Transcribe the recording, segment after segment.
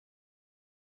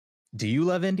Do you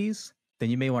love indies? Then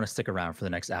you may want to stick around for the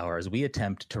next hour as we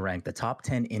attempt to rank the top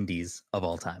 10 indies of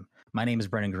all time. My name is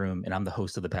Brendan Groom, and I'm the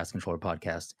host of the Pass Controller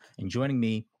podcast. And joining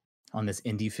me on this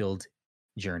indie-filled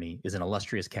journey is an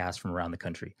illustrious cast from around the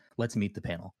country. Let's meet the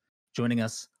panel. Joining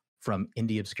us from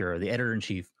IndieObscura, the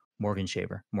editor-in-chief, Morgan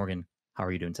Shaver. Morgan, how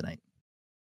are you doing tonight?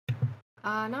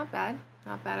 Not bad.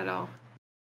 Not bad at all.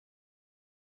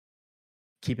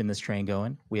 Keeping this train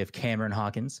going, we have Cameron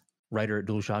Hawkins, writer at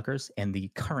DualShockers, and the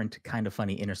current kind of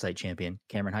funny Inner champion.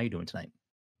 Cameron, how are you doing tonight?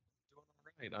 Doing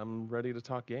all right. I'm ready to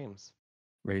talk games.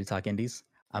 Ready to talk indies?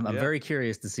 I'm very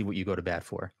curious to see what you go to bat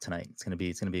for tonight. It's gonna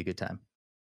be a good time.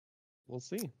 We'll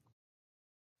see.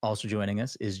 Also joining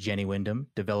us is Jenny Wyndham,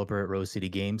 developer at Rose City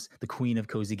Games, the queen of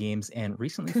cozy games, and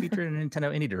recently featured in a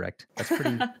Nintendo Indie Direct. That's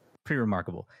pretty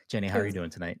remarkable. Jenny, how are you doing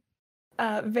tonight?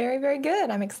 Very, very good.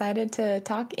 I'm excited to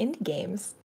talk indie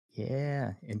games.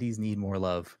 Yeah, indies need more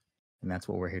love, and that's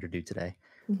what we're here to do today.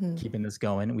 Mm-hmm. Keeping this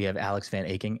going, we have Alex Van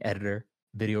Aken, editor,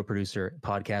 video producer,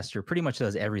 podcaster, pretty much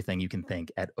does everything you can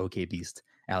think at OK Beast.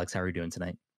 Alex, how are you doing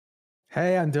tonight?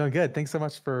 Hey, I'm doing good. Thanks so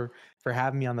much for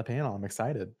having me on the panel. I'm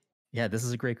excited. Yeah, this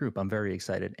is a great group. I'm very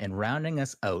excited. And rounding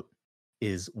us out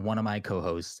is one of my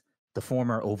co-hosts, the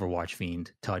former Overwatch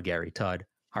fiend, Todd Gary. Todd,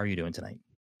 how are you doing tonight?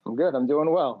 I'm good. I'm doing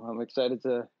well. I'm excited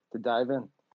to dive in.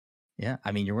 Yeah,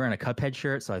 I mean, you're wearing a Cuphead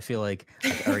shirt, so I feel like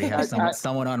I already have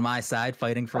someone on my side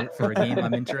fighting for a game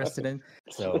I'm interested in.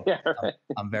 So yeah, right.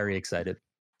 I'm very excited.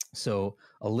 So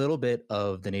a little bit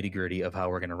of the nitty-gritty of how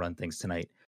we're going to run things tonight.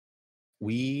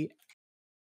 We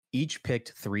each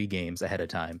picked 3 games ahead of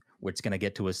time, which is going to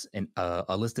get to us in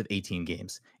a list of 18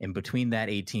 games. And between that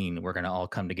 18, we're going to all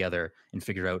come together and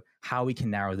figure out how we can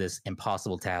narrow this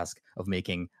impossible task of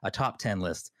making a top 10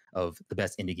 list of the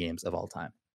best indie games of all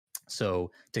time. So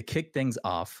to kick things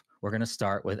off, we're going to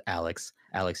start with Alex.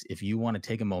 Alex, if you want to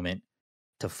take a moment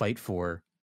to fight for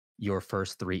your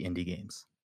first 3 indie games.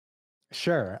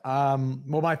 Sure. Well,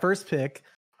 my first pick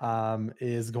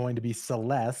is going to be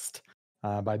Celeste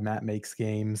by Matt Makes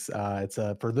Games. It's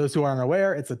for those who aren't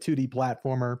aware, it's a 2D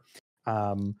platformer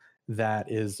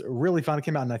that is really fun. It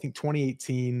came out in, I think,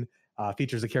 2018.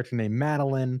 Features a character named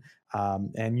Madeline,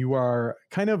 and you are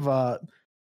kind of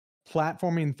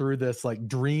platforming through this like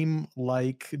dream-esque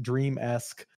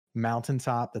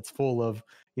mountaintop that's full of,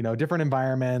 different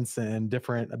environments and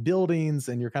different buildings,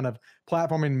 and you're kind of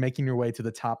platforming, making your way to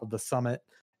the top of the summit.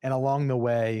 And along the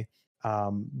way,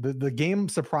 the game,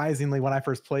 surprisingly, when I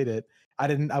first played it,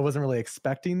 I wasn't really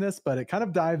expecting this, but it kind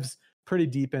of dives pretty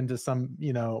deep into some,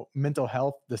 mental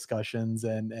health discussions.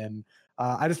 And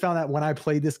I just found that when I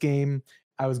played this game,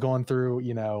 I was going through,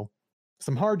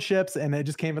 some hardships, and it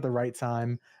just came at the right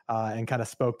time and kind of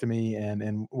spoke to me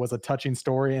and was a touching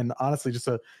story, and honestly just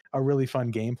a really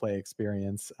fun gameplay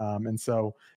experience. And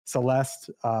so Celeste,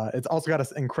 it's also got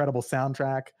an incredible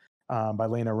soundtrack by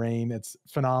Lena Raine. It's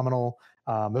phenomenal.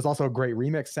 There's also a great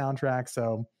remix soundtrack.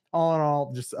 So all in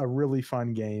all, just a really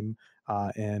fun game.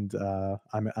 And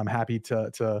I'm happy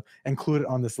to include it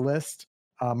on this list.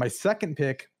 My second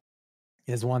pick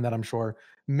is one that I'm sure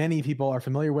many people are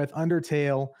familiar with,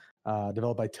 Undertale,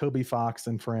 developed by Toby Fox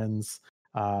and friends.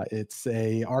 It's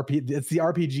the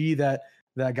RPG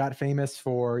that got famous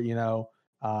for,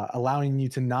 allowing you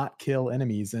to not kill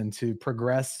enemies and to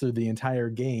progress through the entire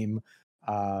game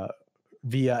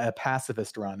via a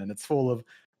pacifist run. And it's full of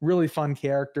really fun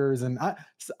characters. And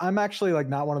I'm actually like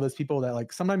not one of those people that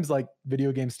like sometimes like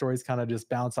video game stories kind of just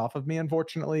bounce off of me.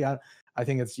 Unfortunately, I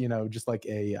think it's, just like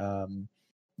a,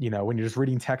 when you're just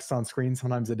reading text on screen,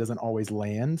 sometimes it doesn't always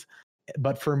land.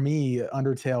 But for me,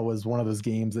 Undertale was one of those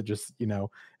games that just, it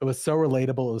was so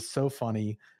relatable. It was so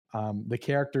funny. The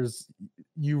characters,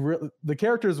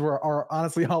 are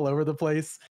honestly all over the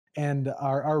place and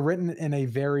are written in a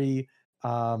very,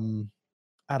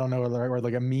 I don't know, or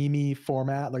like a meme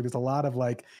format. Like there's a lot of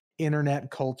like internet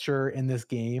culture in this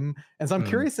game. And so I'm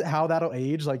curious how that'll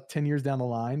age like 10 years down the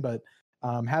line. But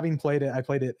having played it, I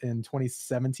played it in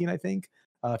 2017, I think,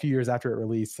 a few years after it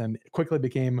released, and it quickly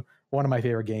became one of my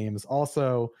favorite games.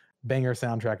 Also, banger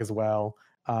soundtrack as well.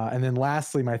 And then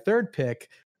lastly, my third pick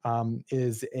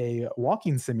is a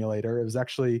walking simulator. It was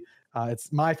actually,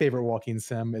 it's my favorite walking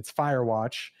sim. It's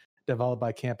Firewatch, developed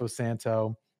by Campo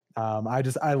Santo.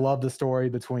 I love the story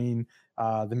between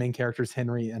the main characters,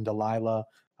 Henry and Delilah.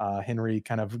 Henry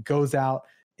kind of goes out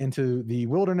into the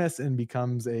wilderness and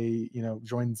becomes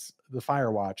joins the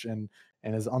Firewatch and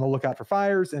is on the lookout for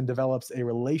fires and develops a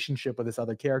relationship with this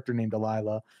other character named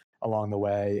Delilah along the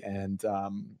way. And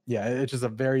it's just a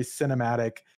very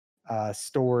cinematic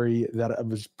story that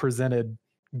was presented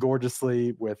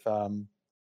gorgeously with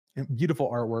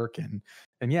beautiful artwork. And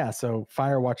so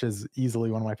Firewatch is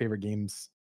easily one of my favorite games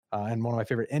and one of my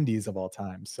favorite indies of all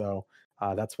time. So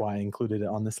that's why I included it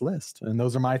on this list. And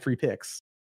those are my 3 picks.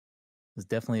 There's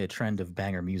definitely a trend of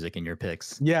banger music in your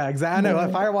picks. Yeah, exactly. I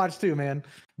know. Firewatch too, man.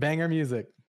 Banger music,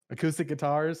 acoustic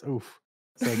guitars. Oof,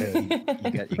 so good.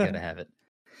 you got to have it.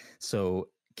 So,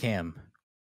 Cam,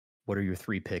 what are your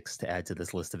 3 picks to add to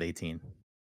this list of 18?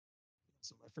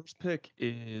 So my first pick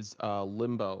is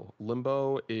Limbo.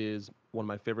 Limbo is one of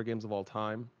my favorite games of all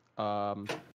time.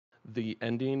 The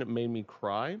ending made me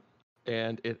cry,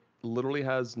 and it literally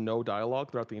has no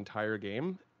dialogue throughout the entire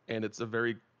game, and it's a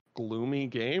very gloomy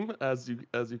game, as you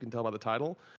can tell by the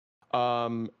title.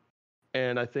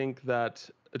 And I think that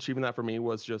achieving that for me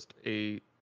was just a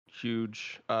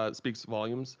huge speaks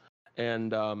volumes.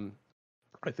 And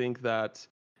I think that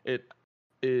it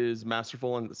is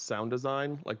masterful in the sound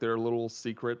design. Like, there are little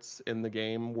secrets in the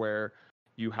game where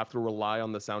you have to rely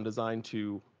on the sound design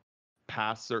to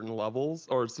pass certain levels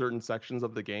or certain sections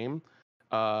of the game,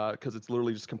 because it's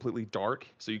literally just completely dark,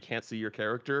 so you can't see your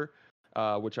character,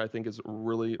 which I think is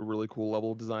really, really cool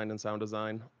level design and sound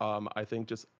design. I think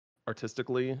just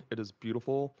artistically, it is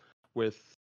beautiful,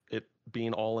 with it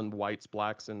being all in whites,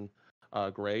 blacks, and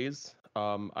grays.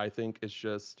 I think it's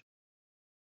just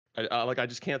I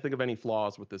just can't think of any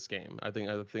flaws with this game. I think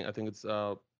it's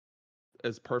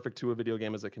as perfect to a video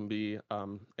game as it can be.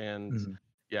 And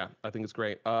yeah, I think it's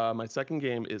great. My second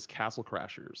game is Castle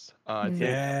Crashers. I think,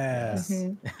 Yes.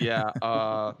 yeah,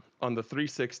 on the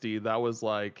 360, that was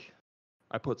like,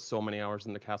 I put so many hours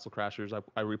into Castle Crashers.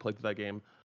 I replayed that game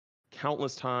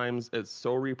countless times. It's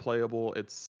so replayable.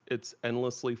 It's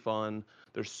endlessly fun.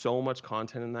 There's so much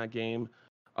content in that game.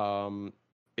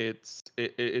 It's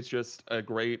just a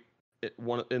great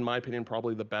one, in my opinion,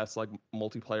 probably the best like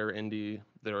multiplayer indie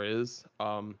there is.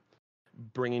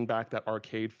 Bringing back that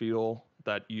arcade feel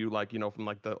that you like, from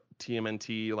like the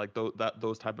TMNT, like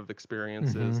those type of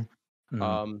experiences.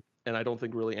 And I don't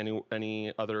think really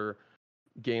any other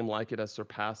game like it has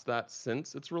surpassed that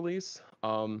since its release.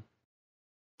 And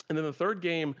then the third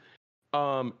game,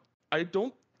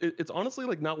 it's honestly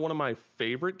like not one of my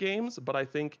favorite games, but I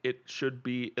think it should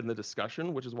be in the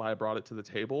discussion, which is why I brought it to the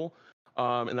table.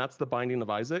 And that's The Binding of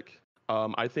Isaac.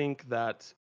 I think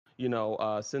that,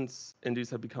 since indies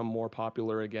have become more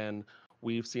popular again,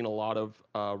 we've seen a lot of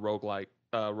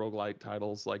roguelike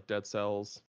titles like Dead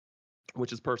Cells,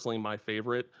 which is personally my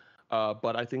favorite.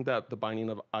 But I think that The Binding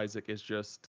of Isaac is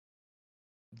just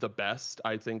the best.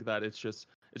 I think that it's just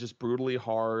brutally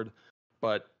hard,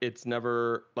 but it's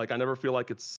never like, I never feel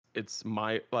like it's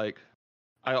my like,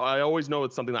 I always know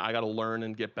it's something that I got to learn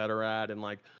and get better at, and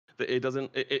like it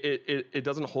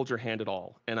doesn't hold your hand at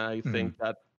all. And I think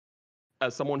that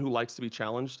as someone who likes to be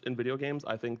challenged in video games,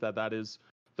 I think that is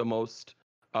the most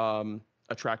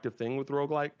attractive thing with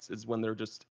roguelikes, is when they're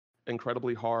just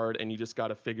incredibly hard and you just got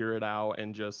to figure it out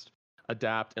and just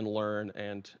adapt and learn.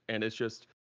 And it's just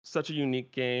such a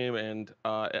unique game, and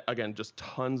again, just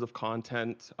tons of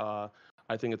content.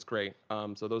 I think it's great.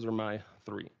 So those are my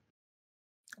 3.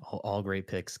 All great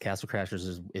picks. Castle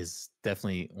Crashers is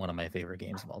definitely one of my favorite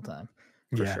games of all time,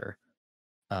 for sure.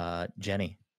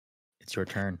 Jenny, it's your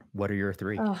turn. What are your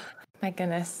 3? Oh my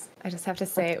goodness. I just have to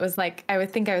say, it was like, I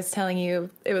would think I was telling you,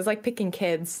 it was like picking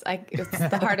kids. It's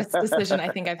the hardest decision I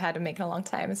think I've had to make in a long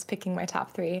time, is picking my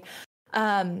top 3.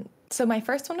 So my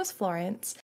first one was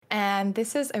Florence. And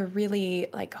this is a really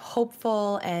like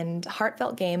hopeful and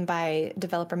heartfelt game by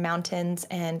developer Mountains,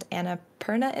 and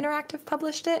Annapurna Interactive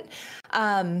published it.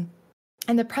 And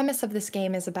the premise of this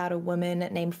game is about a woman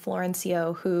named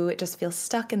Florencio who just feels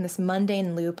stuck in this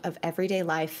mundane loop of everyday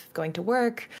life, going to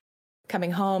work,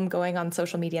 coming home, going on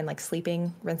social media, and like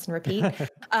sleeping, rinse and repeat.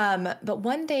 But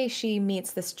one day she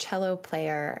meets this cello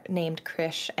player named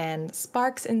Krish, and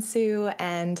sparks ensue.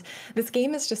 And this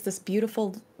game is just this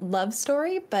beautiful love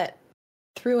story, but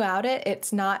throughout it,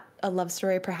 it's not a love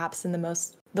story perhaps in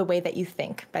the way that you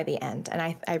think by the end. And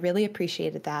I really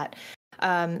appreciated that.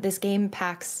 This game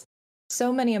packs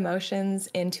so many emotions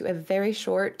into a very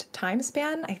short time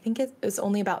span. I think it was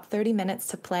only about 30 minutes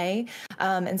to play.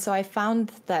 And so I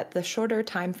found that the shorter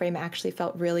time frame actually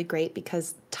felt really great,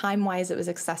 because time-wise, it was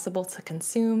accessible to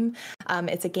consume.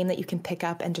 It's a game that you can pick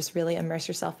up and just really immerse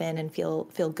yourself in and feel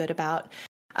good about.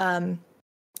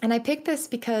 And I picked this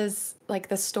because like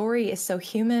the story is so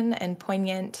human and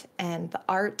poignant, and the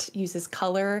art uses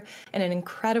color in an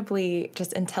incredibly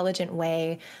just intelligent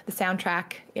way. The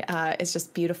soundtrack is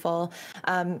just beautiful.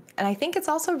 And I think it's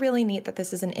also really neat that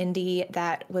this is an indie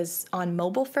that was on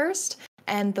mobile first,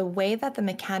 and the way that the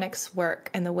mechanics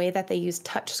work and the way that they use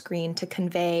touchscreen to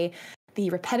convey the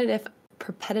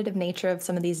repetitive nature of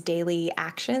some of these daily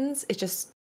actions,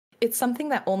 it's something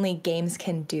that only games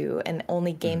can do and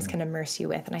only games can immerse you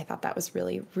with. And I thought that was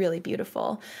really, really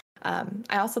beautiful.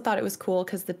 I also thought it was cool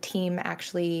because the team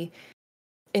actually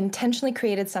intentionally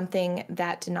created something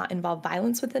that did not involve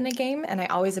violence within a game. And I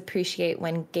always appreciate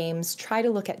when games try to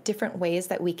look at different ways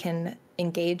that we can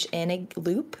engage in a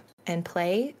loop and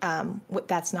play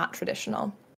that's not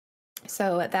traditional.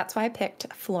 So that's why I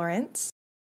picked Florence.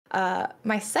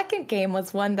 My second game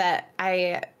was one that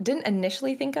I didn't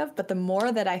initially think of, but the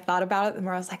more that I thought about it, the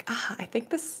more I was like, I think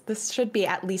this should be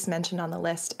at least mentioned on the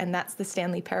list, and that's the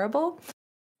Stanley Parable.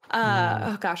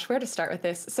 Oh gosh, where to start with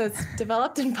this? So it's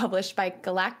developed and published by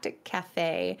Galactic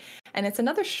Cafe, and it's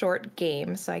another short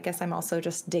game. So I guess I'm also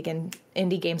just digging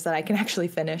indie games that I can actually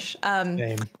finish.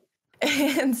 Same.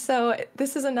 And so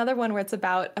this is another one where it's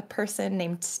about a person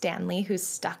named Stanley who's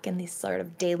stuck in these sort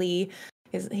of daily,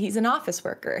 he's an office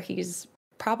worker. He's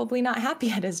probably not happy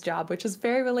at his job, which is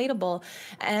very relatable.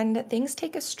 And things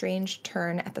take a strange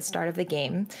turn at the start of the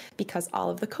game because all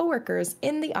of the coworkers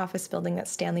in the office building that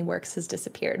Stanley works has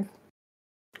disappeared.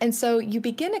 And so you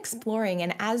begin exploring,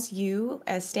 and as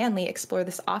Stanley, explore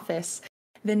this office,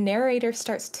 the narrator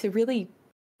starts to really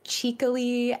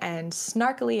cheekily and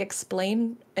snarkily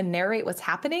explain and narrate what's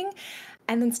happening,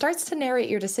 and then starts to narrate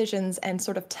your decisions and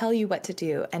sort of tell you what to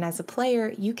do. And as a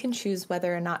player, you can choose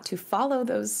whether or not to follow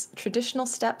those traditional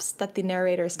steps that the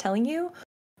narrator is telling you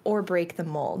or break the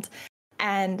mold.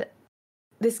 And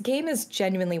this game is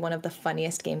genuinely one of the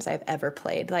funniest games I've ever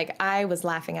played. Like, I was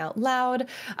laughing out loud,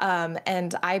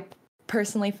 and I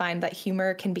personally find that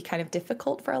humor can be kind of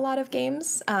difficult for a lot of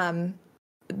games.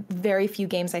 Very few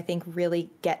games, I think, really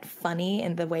get funny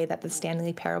in the way that the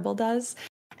Stanley Parable does.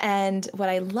 And what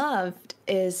I loved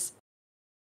is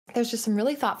there's just some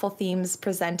really thoughtful themes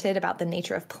presented about the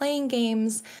nature of playing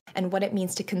games and what it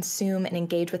means to consume and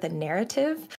engage with a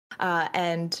narrative,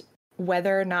 and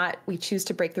whether or not we choose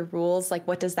to break the rules. Like,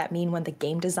 what does that mean when the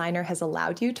game designer has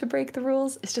allowed you to break the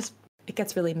rules? It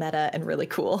gets really meta and really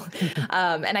cool.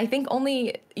 And I think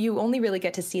you only really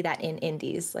get to see that in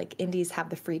indies. Like, indies have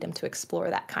the freedom to explore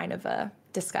that kind of a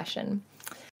discussion.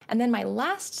 And then my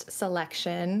last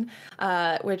selection,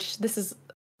 which this is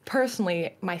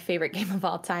personally my favorite game of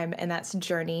all time, and that's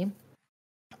Journey,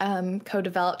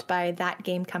 co-developed by That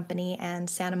Game Company and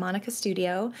Santa Monica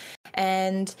Studio.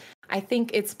 And I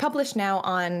think it's published now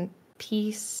on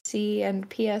PC and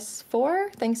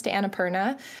PS4, thanks to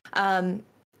Annapurna.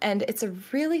 And it's a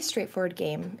really straightforward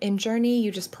game. In Journey,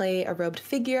 you just play a robed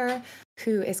figure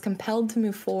who is compelled to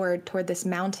move forward toward this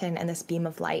mountain and this beam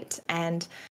of light. And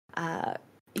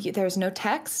there's no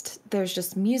text, there's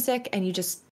just music, and you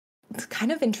just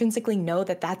kind of intrinsically know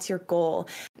that that's your goal.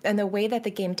 And the way that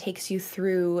the game takes you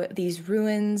through these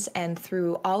ruins and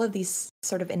through all of these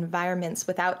sort of environments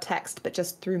without text, but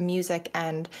just through music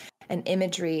and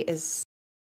imagery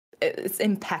it's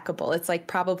impeccable. It's like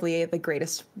probably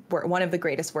one of the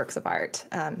greatest works of art,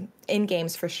 in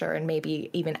games for sure, and maybe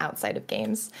even outside of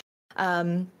games.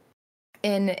 In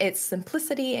its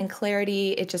simplicity and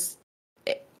clarity,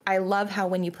 I love how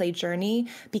when you play Journey,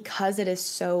 because it is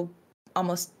so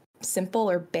almost simple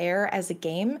or bare as a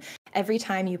game, every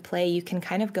time you play, you can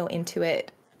kind of go into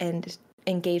it and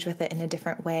engage with it in a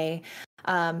different way.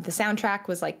 The soundtrack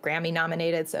was like Grammy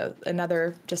nominated, so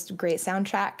another just great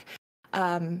soundtrack.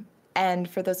 And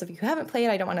for those of you who haven't played,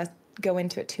 I don't want to go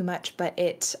into it too much, but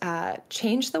it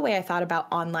changed the way I thought about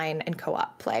online and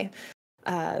co-op play.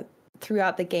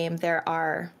 Throughout the game, there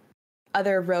are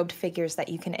other robed figures that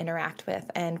you can interact with,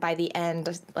 and by the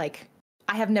end, like,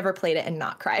 I have never played it and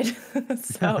not cried.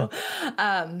 So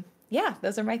yeah,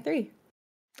 those are my three.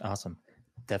 Awesome.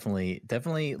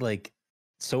 Definitely, like,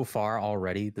 so far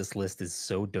already this list is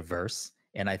so diverse,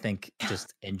 and I think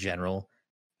just in general,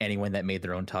 anyone that made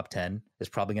their own top 10 is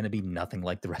probably going to be nothing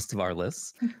like the rest of our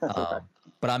lists.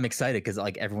 But I'm excited because,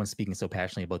 like, everyone's speaking so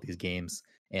passionately about these games,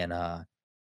 and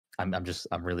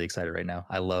I'm really excited right now.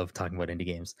 I love talking about indie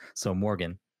games. So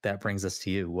Morgan, that brings us to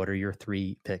you. What are your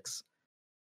 3 picks?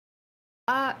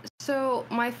 So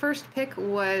my first pick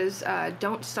was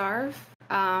Don't Starve.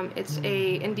 It's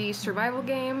a indie survival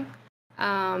game,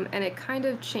 and it kind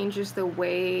of changes the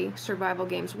way survival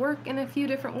games work in a few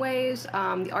different ways.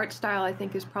 The art style, I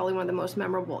think, is probably one of the most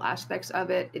memorable aspects of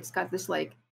it. It's got this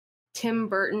like Tim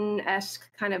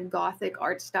Burton-esque kind of gothic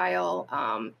art style.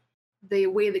 The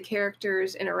way the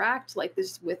characters interact, like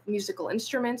this, with musical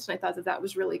instruments, and I thought that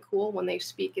was really cool. When they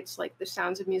speak, it's like the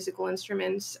sounds of musical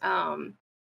instruments.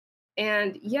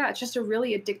 And yeah, it's just a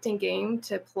really addicting game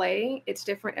to play. It's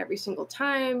different every single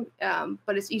time,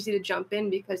 but it's easy to jump in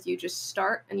because you just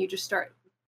start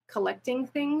collecting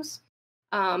things,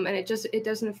 and it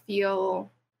doesn't feel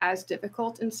as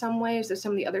difficult in some ways as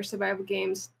some of the other survival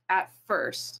games at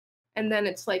first. And then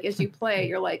it's like, as you play,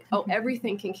 you're like, oh,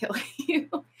 everything can kill you.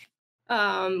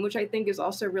 Which I think is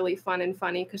also really fun and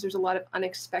funny because there's a lot of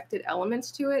unexpected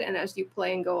elements to it. And as you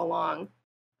play and go along,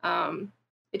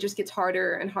 it just gets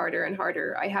harder and harder and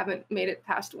harder. I haven't made it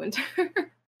past winter.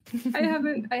 I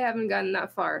haven't gotten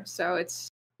that far. So it's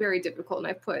very difficult, and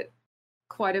I've put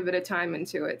quite a bit of time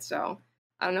into it. So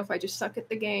I don't know if I just suck at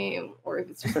the game or if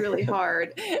it's just really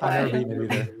hard. I never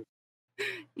beat it either.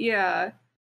 Yeah.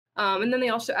 And then they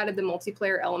also added the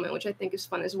multiplayer element, which I think is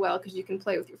fun as well, because you can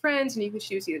play with your friends and you can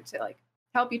choose either to like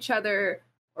help each other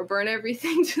or burn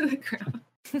everything to the ground.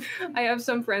 I have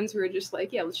some friends who are just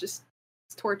like, yeah, let's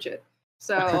torch it.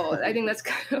 So I think that's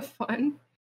kind of fun.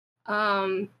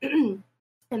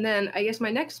 And then I guess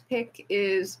my next pick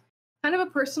is kind of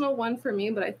a personal one for me,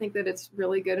 but I think that it's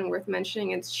really good and worth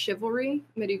mentioning. It's Chivalry,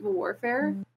 Medieval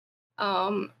Warfare.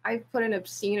 I've put an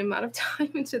obscene amount of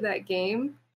time into that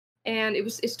game. And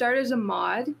it started as a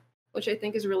mod, which I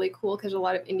think is really cool because a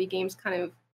lot of indie games kind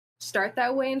of start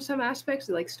that way in some aspects.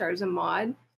 They like start as a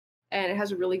mod, and it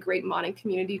has a really great modding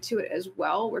community to it as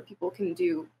well, where people can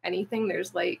do anything.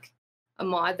 There's like a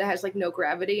mod that has like no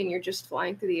gravity and you're just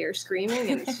flying through the air screaming,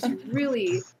 and it's just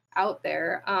really out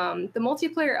there. The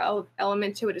multiplayer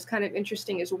element to it is kind of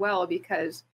interesting as well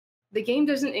because the game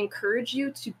doesn't encourage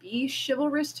you to be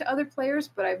chivalrous to other players,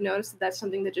 but I've noticed that that's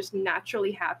something that just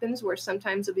naturally happens, where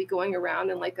sometimes you'll be going around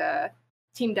in like a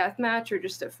team deathmatch or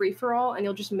just a free-for-all, and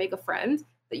you'll just make a friend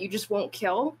that you just won't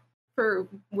kill for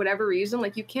whatever reason.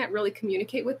 Like, you can't really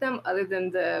communicate with them other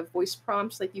than the voice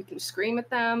prompts. Like, you can scream at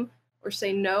them or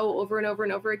say no over and over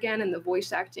and over again, and the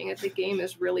voice acting at the game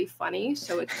is really funny.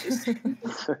 So it's just,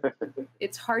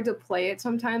 it's hard to play it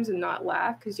sometimes and not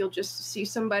laugh because you'll just see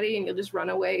somebody and you'll just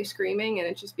run away screaming, and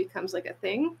it just becomes like a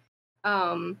thing.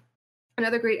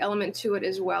 Another great element to it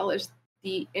as well is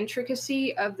the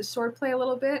intricacy of the swordplay a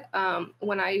little bit.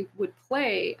 When I would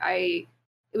play,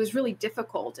 it was really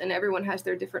difficult, and everyone has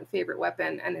their different favorite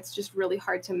weapon, and it's just really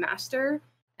hard to master.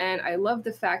 And I love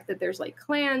the fact that there's like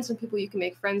clans and people you can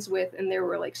make friends with, and there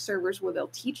were like servers where they'll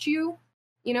teach you.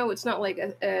 You know, it's not like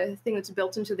a thing that's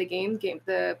built into the game.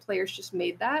 The players just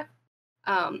made that.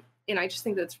 And I just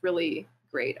think that's really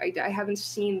great. I haven't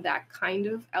seen that kind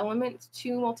of element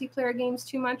to multiplayer games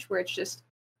too much, where it's just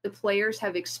the players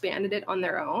have expanded it on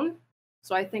their own.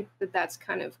 So I think that that's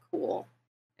kind of cool.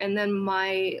 And then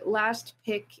my last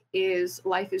pick is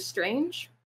Life is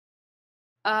Strange.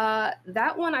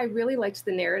 That one I really liked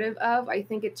the narrative of. I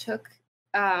think it took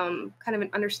kind of an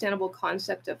understandable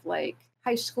concept of like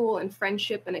high school and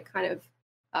friendship, and it kind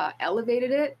of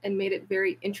elevated it and made it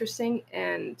very interesting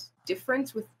and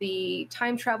different with the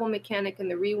time travel mechanic and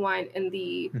the rewind, and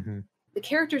the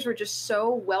characters were just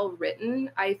so well written.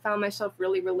 I found myself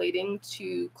really relating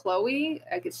to Chloe.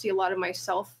 I could see a lot of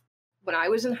myself when I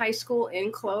was in high school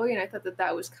in Chloe, and I thought that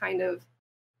that was kind of,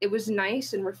 it was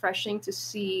nice and refreshing to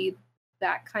see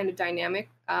that kind of dynamic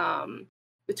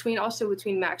between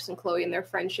Max and Chloe and their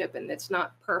friendship. And it's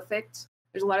not perfect.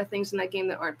 There's a lot of things in that game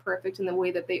that aren't perfect, in the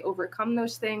way that they overcome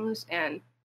those things and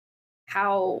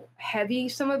how heavy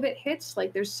some of it hits.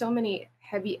 Like, there's so many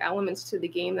heavy elements to the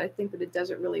game that I think that it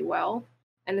does it really well.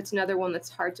 And it's another one that's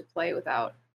hard to play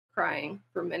without crying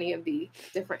for many of the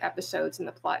different episodes in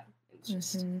the plot. It's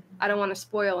just, I don't want to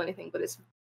spoil anything, but it's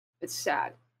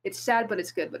sad. It's sad, but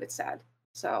it's good, but it's sad.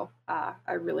 So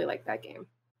I really like that game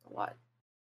a lot.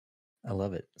 I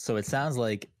love it. So it sounds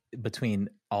like between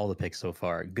all the picks so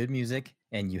far, good music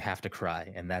and you have to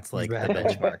cry, and that's like the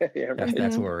benchmark. Yeah,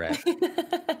 that's where we're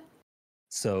at.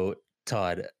 So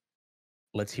Todd,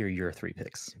 let's hear your 3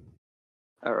 picks.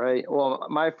 All right. Well,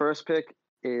 my first pick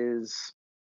is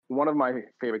one of my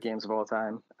favorite games of all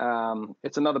time.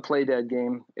 It's another Play Dead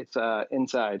game. It's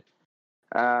Inside.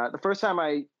 The first time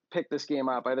I picked this game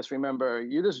up, I just remember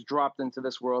you just dropped into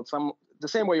this world the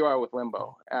same way you are with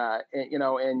Limbo.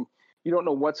 And you don't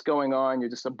know what's going on. You're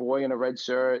just a boy in a red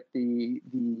shirt.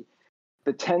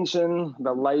 The tension,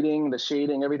 the lighting, the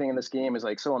shading, everything in this game is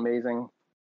like so amazing.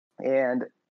 And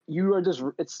you are just,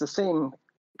 it's the same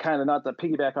kind of, not to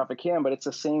piggyback off of Cam, but it's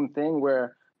the same thing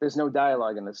where there's no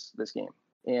dialogue in this game.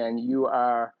 And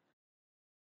you're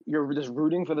just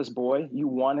rooting for this boy. You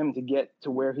want him to get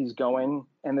to where he's going,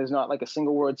 and there's not like a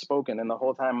single word spoken. And the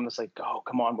whole time I'm just like, oh,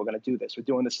 come on, we're going to do this. We're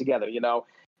doing this together,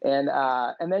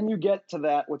 And then you get to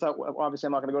that, obviously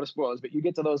I'm not going to go to spoilers, but you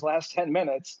get to those last 10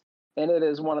 minutes, and it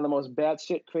is one of the most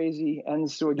batshit crazy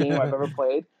ends to a game I've ever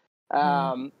played.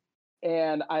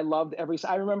 And I loved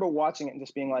I remember watching it and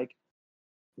just being like,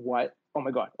 what? Oh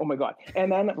my God.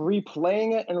 And then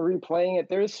replaying it.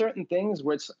 There's certain things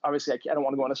which obviously I don't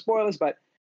want to go into spoilers, but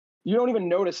you don't even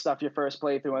notice stuff your first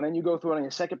playthrough, and then you go through it on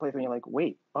your second playthrough, and you're like,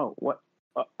 wait, oh, what?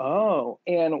 Oh,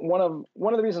 and one of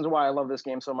the reasons why I love this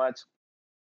game so much,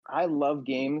 I love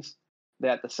games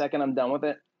that the second I'm done with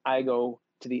it, I go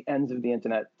to the ends of the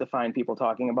internet to find people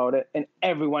talking about it, and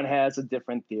everyone has a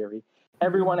different theory.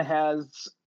 Everyone has,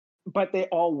 but they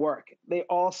all work. They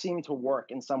all seem to work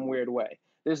in some weird way.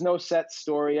 There's no set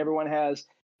story. Everyone has,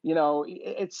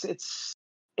 it's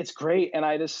great, and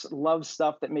I just love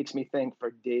stuff that makes me think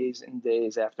for days and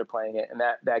days after playing it. And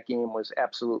that game was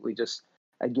absolutely just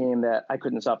a game that I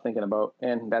couldn't stop thinking about,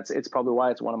 and it's probably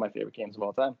why it's one of my favorite games of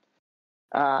all time.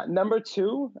 Number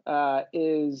 2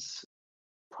 is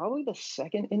probably the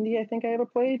second indie I think I ever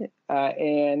played,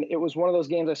 and it was one of those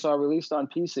games I saw released on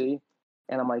PC,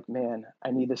 and I'm like, man,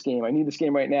 I need this game. I need this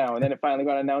game right now. And then it finally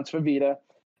got announced for Vita.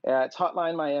 It's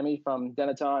Hotline Miami from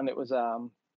Dennaton. It was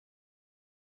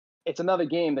it's another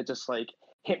game that just like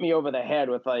hit me over the head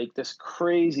with like this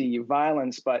crazy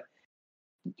violence. But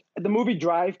the movie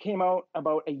Drive came out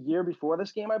about a year before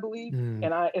this game, I believe. And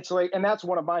and that's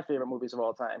one of my favorite movies of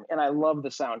all time. And I love the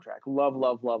soundtrack. Love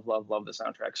the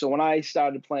soundtrack. So when I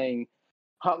started playing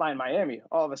Hotline Miami,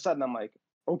 all of a sudden I'm like,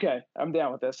 okay, I'm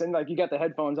down with this. And like you got the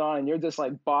headphones on and you're just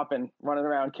like bopping, running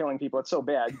around, killing people. It's so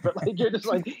bad. But like you're just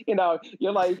like,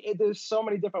 you're like, there's so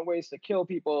many different ways to kill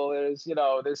people.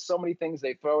 There's so many things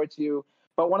they throw at you.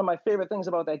 But one of my favorite things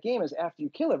about that game is after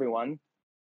you kill everyone,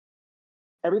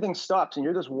 everything stops and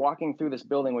you're just walking through this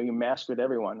building where you massacred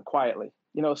everyone quietly.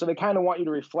 So they kind of want you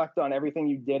to reflect on everything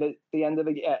you did at the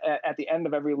end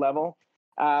of every level.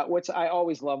 Which I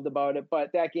always loved about it.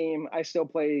 But that game, I still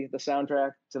play the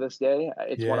soundtrack to this day.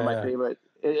 It's one of my favorite.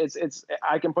 It's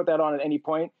I can put that on at any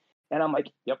point, and I'm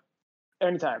like, yep,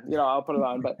 anytime. I'll put it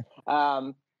on. But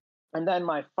and then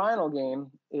my final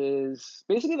game is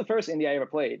basically the first indie I ever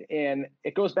played, and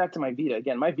it goes back to my Vita.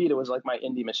 Again, my Vita was like my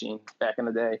indie machine back in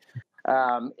the day,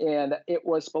 and it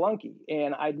was Spelunky,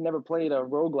 and I'd never played a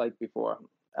roguelike before,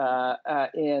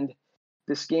 and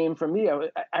this game for me,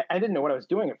 I didn't know what I was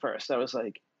doing at first. I was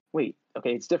like, wait,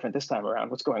 okay, it's different this time around.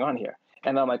 What's going on here?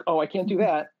 And I'm like, oh, I can't do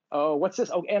that. Oh, what's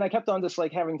this? Oh, and I kept on just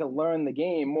like having to learn the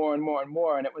game more and more and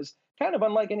more. And it was kind of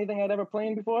unlike anything I'd ever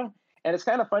played before. And it's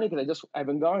kind of funny because I've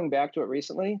been going back to it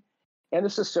recently. And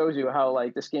this just shows you how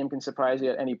like this game can surprise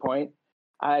you at any point.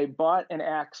 I bought an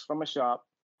axe from a shop,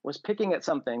 was picking at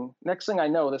something. Next thing I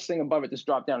know, this thing above it just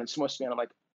dropped down and smushed me. And I'm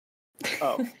like,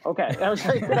 oh, okay. I was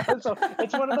like, so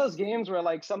it's one of those games where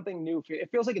like something new,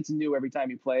 it feels like it's new every time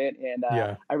you play it. And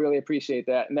I really appreciate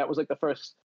that. And that was like the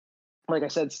first, like I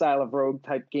said, style of rogue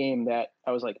type game that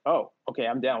I was like, oh, okay,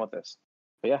 I'm down with this.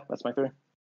 But yeah, that's my 3.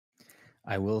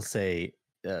 I will say,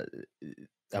 I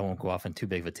won't go off on too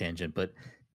big of a tangent, but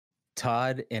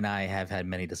Todd and I have had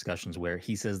many discussions where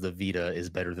he says the Vita is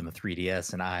better than the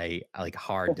 3DS, and I like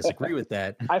hard disagree with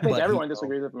that. I think everyone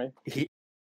disagrees with me. He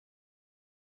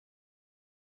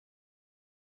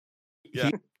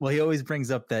always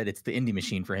brings up that it's the indie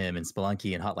machine for him and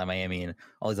Spelunky and Hotline Miami and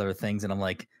all these other things. And I'm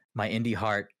like, my indie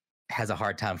heart has a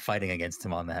hard time fighting against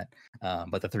him on that.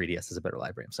 But the 3DS is a better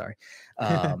library. I'm sorry.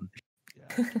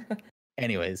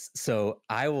 Anyways, so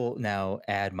I will now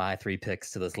add my 3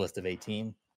 picks to this list of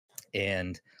 18.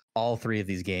 And all 3 of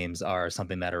these games are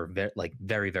something that are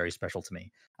very, very special to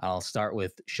me. I'll start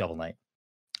with Shovel Knight,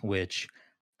 which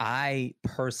I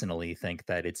personally think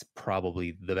that it's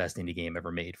probably the best indie game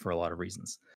ever made for a lot of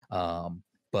reasons.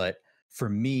 But for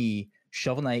me,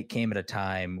 Shovel Knight came at a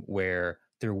time where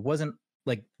there wasn't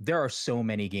there are so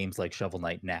many games like Shovel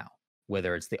Knight now,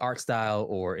 whether it's the art style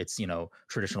or it's,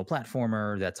 traditional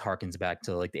platformer that harkens back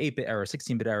to like the 8-bit era,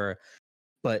 16-bit era.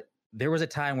 But there was a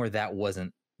time where that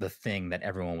wasn't the thing that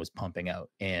everyone was pumping out.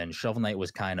 And Shovel Knight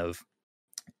was kind of,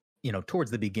 towards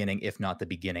the beginning, if not the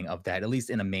beginning of that, at least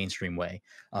in a mainstream way.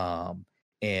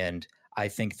 And I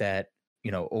think that,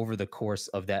 over the course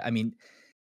of that,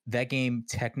 that game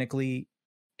technically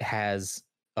has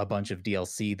a bunch of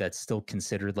DLC that's still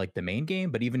considered like the main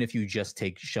game. But even if you just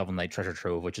take Shovel Knight Treasure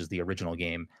Trove, which is the original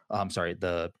game,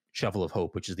 the Shovel of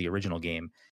Hope, which is the original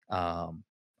game,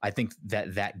 I think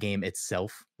that game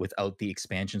itself, without the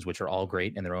expansions, which are all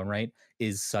great in their own right,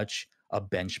 is such a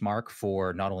benchmark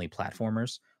for not only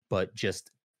platformers, but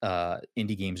just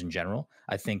indie games in general.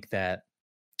 I think that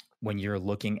when you're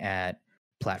looking at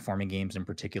platforming games in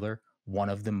particular, one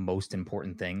of the most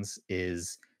important things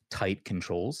is tight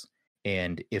controls.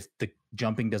 And if the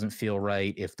jumping doesn't feel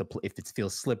right, if it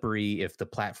feels slippery, if the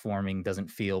platforming doesn't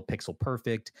feel pixel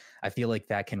perfect, I feel like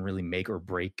that can really make or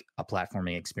break a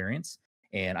platforming experience.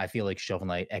 And I feel like Shovel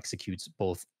Knight executes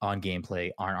both on gameplay,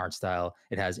 on art style.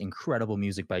 It has incredible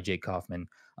music by Jake Kaufman.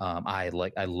 I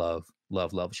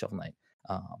love Shovel Knight.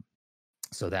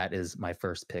 So that is my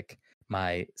first pick.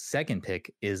 My second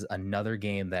pick is another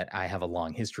game that I have a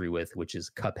long history with, which is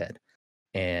Cuphead.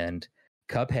 And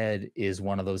Cuphead is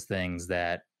one of those things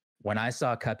that when I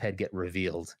saw Cuphead get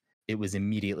revealed, it was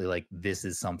immediately like, this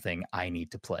is something I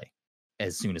need to play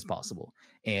as soon as possible.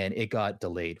 And it got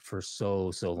delayed for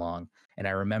so long. And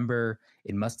I remember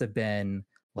it must have been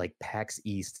like PAX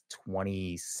East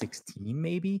 2016,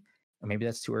 maybe, or maybe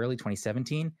that's too early,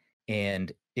 2017.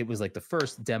 And it was like the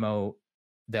first demo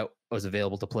that was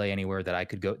available to play anywhere that I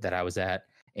could go, that I was at.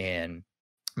 And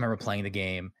I remember playing the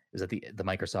game. It was at the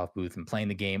Microsoft booth and playing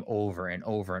the game over and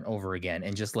over and over again.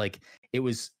 And just like, it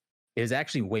was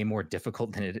actually way more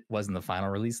difficult than it was in the final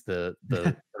release. The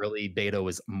early beta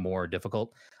was more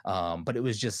difficult, but it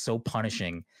was just so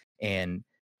punishing. And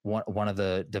one of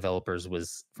the developers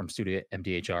was from Studio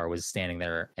MDHR was standing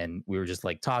there, and we were just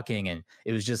like talking, and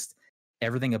it was just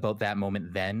everything about that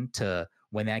moment then to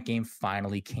when that game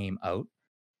finally came out.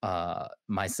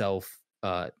 Myself,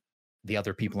 the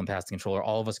other people in Pass the Controller,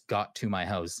 all of us got to my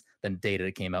house the day that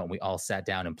it came out, and we all sat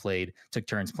down and took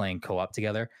turns playing co-op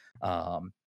together.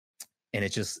 And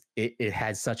it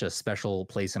had such a special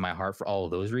place in my heart for all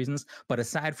of those reasons. But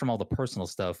aside from all the personal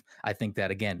stuff, I think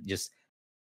that, again, just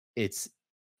it's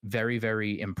very,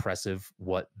 very impressive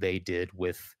what they did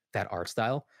with that art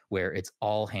style, where it's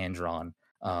all hand-drawn.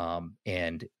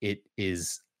 And it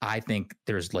is, I think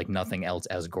there's like nothing else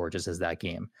as gorgeous as that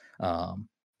game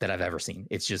that I've ever seen.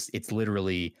 It's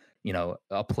literally,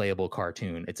 a playable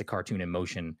cartoon. It's a cartoon in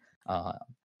motion.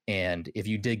 And if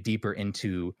you dig deeper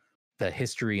into the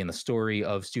history and the story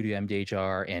of Studio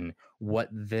MDHR and what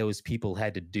those people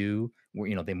had to do,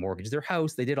 where, they mortgaged their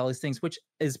house, they did all these things, which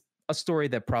is a story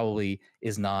that probably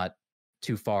is not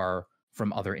too far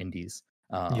from other indies,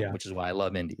 which is why I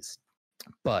love indies.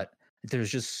 But there's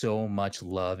just so much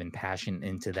love and passion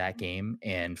into that game.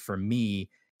 And for me,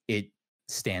 it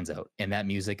stands out. And that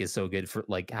music is so good, for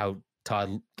like how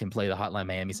Todd can play the Hotline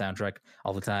Miami soundtrack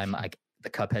all the time. Like the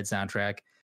Cuphead soundtrack,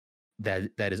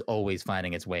 that is always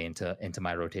finding its way into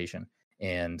my rotation.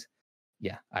 And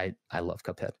yeah, I love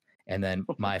Cuphead. And then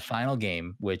my final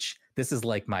game, which this is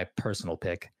like my personal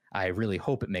pick. I really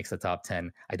hope it makes the top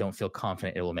 10. I don't feel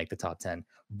confident it will make the top 10,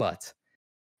 but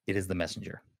it is The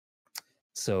Messenger.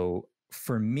 So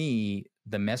for me,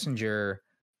 The Messenger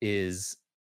is,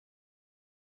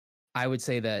 I would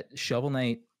say that Shovel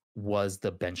Knight was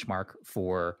the benchmark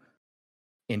for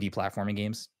indie platforming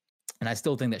games. And I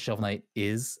still think that Shovel Knight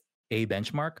is a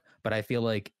benchmark, but I feel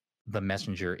like The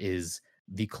Messenger is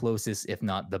the closest, if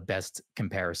not the best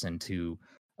comparison to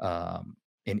an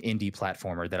indie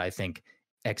platformer that I think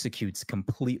executes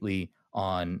completely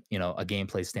on, a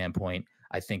gameplay standpoint.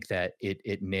 I think that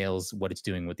it nails what it's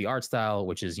doing with the art style,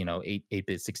 which is,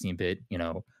 8-bit, 16-bit,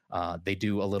 they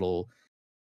do a little,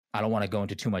 I don't want to go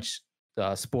into too much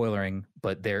spoilering,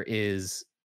 but there is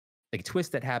a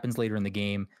twist that happens later in the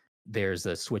game. There's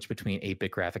a switch between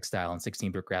 8-bit graphic style and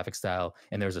 16-bit graphic style,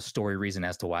 and there's a story reason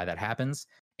as to why that happens.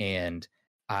 And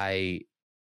I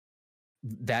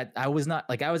was not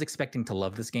like, I was expecting to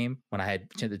love this game when I had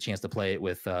the chance to play it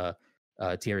with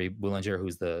Thierry Boulanger,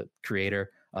 who's the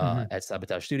creator at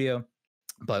Sabotage Studio.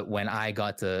 But when I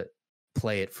got to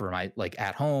play it for my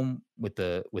at home with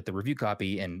the review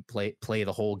copy and play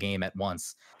the whole game at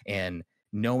once, and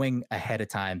knowing ahead of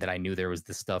time that I knew there was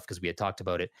this stuff because we had talked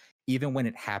about it, even when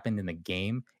it happened in the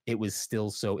game, it was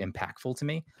still so impactful to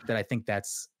me that I think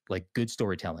that's like good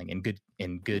storytelling and good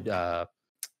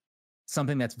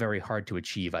something that's very hard to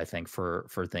achieve, I think, for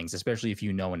things, especially if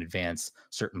you know in advance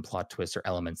certain plot twists or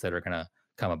elements that are going to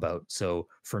come about. So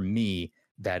for me,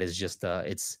 that is just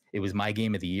it was my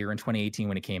game of the year in 2018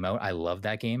 when it came out. I love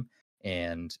that game,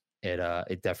 and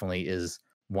it definitely is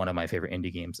one of my favorite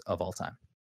indie games of all time.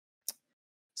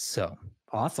 So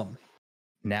awesome.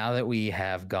 Now that we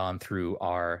have gone through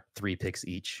our 3 picks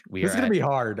each, this is going to be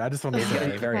hard. I just want to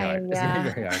say very hard. Yeah. It's going to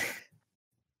be very hard.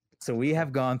 So we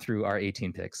have gone through our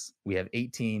 18 picks. We have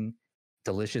 18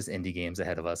 delicious indie games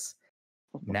ahead of us.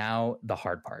 Now the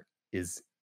hard part is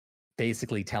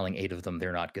basically telling 8 of them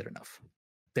they're not good enough.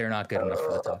 They're not good enough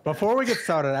for the top. Before we get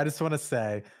started, I just want to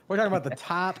say we're talking about the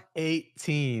top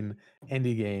 18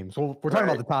 indie games. Well, we're talking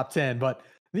about the top 10, but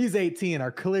these 18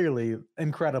 are clearly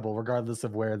incredible, regardless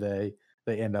of where they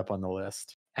end up on the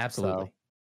list. Absolutely. So.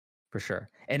 For sure.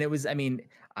 And it was, I mean,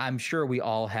 I'm sure we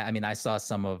all had, I mean, I saw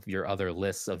some of your other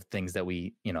lists of things that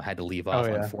we, had to leave off,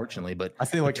 unfortunately, but I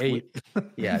see like 8.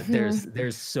 Yeah,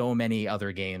 there's so many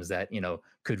other games that,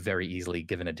 could very easily,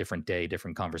 given a different day,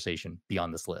 different conversation, be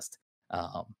on this list.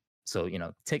 So,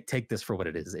 take this for what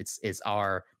it is. It's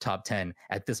our top 10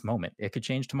 at this moment. It could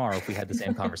change tomorrow if we had the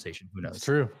same conversation. Who knows? It's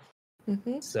true.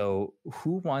 Mm-hmm. So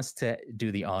who wants to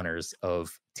do the honors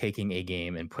of taking a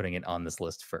game and putting it on this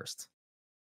list first?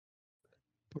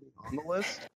 Put it on the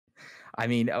list. I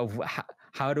mean,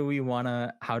 how do we want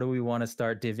to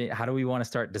start how do we want to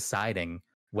start deciding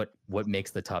what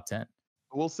makes the top 10?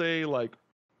 We'll say, like,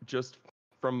 just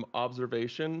from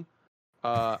observation,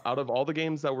 out of all the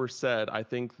games that were said, I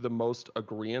think the most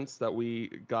agreeance that we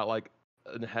got, like,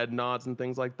 head nods and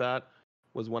things like that,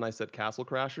 was when I said Castle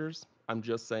Crashers. I'm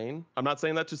just saying. I'm not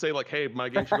saying that to say, like, hey, my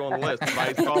game should go on the list. But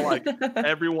I saw, like,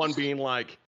 everyone being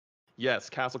like, yes,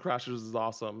 Castle Crashers is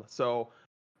awesome. So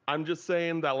I'm just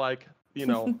saying that, like, you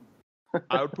know,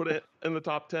 I would put it in the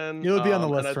top 10. It would be on the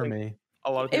list for me.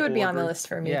 A lot of people It would be on the agree. list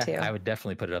for me too. I would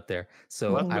definitely put it up there.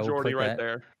 So That's I will majority put right that,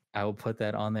 there. I will put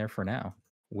that on there for now.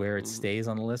 Where it stays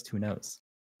on the list, who knows?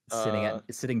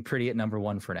 It's sitting pretty at number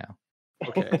 1 for now.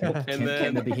 Okay. And then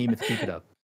can the behemoth keep it up?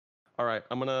 All right,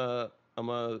 I'm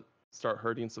gonna start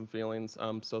hurting some feelings.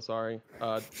 I'm so sorry.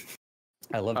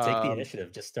 I love take the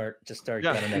initiative. Just start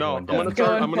Yeah, getting no, everyone I'm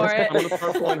down. gonna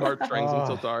start pulling heartstrings. I'm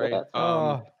so sorry.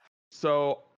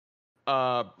 So,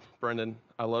 Brenden,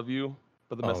 I love you,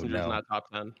 but the Messenger's not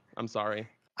top 10. I'm sorry.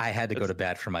 I had to go to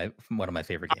bat for one of my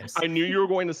favorite games. I knew you were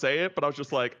going to say it, but I was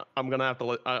just like, I'm gonna have to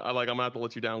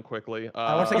let you down quickly.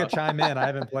 I wish I could chime in. I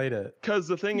haven't played it. Because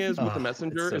the thing is with the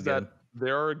Messenger is that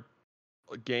there are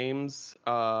games,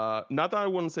 not that I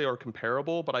wouldn't say are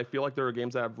comparable, but I feel like there are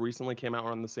games that have recently came out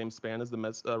around the same span as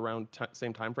the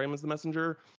same time frame as the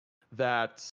Messenger,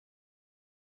 that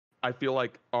I feel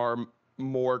like are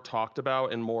more talked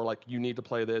about and more like, you need to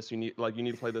play this, you need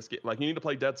to play this game, like you need to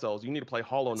play Dead Cells, you need to play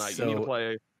Hollow Knight, you need to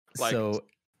play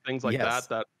things like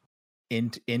that in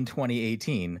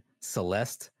 2018,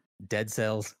 Celeste, Dead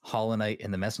Cells, Hollow Knight,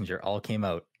 and the Messenger all came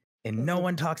out. And no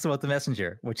one talks about the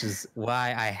Messenger, which is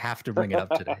why I have to bring it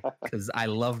up today, because I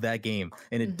love that game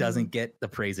and it doesn't get the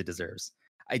praise it deserves.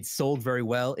 It sold very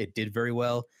well. It did very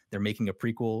well. They're making a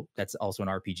prequel that's also an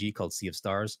RPG called Sea of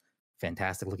Stars.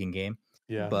 Fantastic looking game.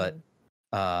 Yeah. But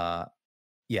I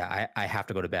have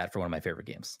to go to bat for one of my favorite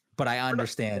games. But I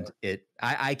understand it.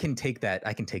 I can take that.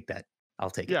 I'll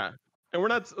take it. Yeah. And we're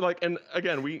not like, and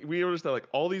again, we understand, like,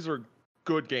 all these are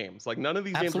good games. Like, none of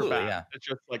these games are bad. Yeah. It's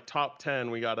just like top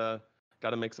 10. We gotta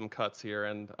make some cuts here.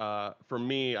 And for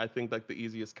me, I think like the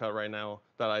easiest cut right now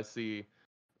that I see,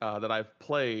 that I've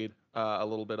played a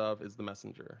little bit of, is the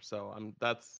Messenger. So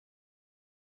that's.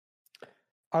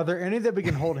 Are there any that we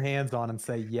can hold hands on and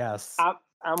say yes?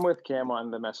 I'm with Cam on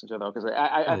the Messenger though, because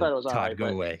I thought it was all Todd, right. go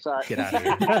away. Sorry. Get out of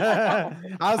here.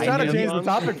 I was trying to change the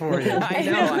topic for you. I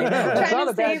know. It's not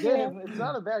a bad game. It's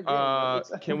not a bad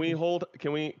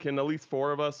game. Can at least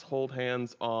 4 of us hold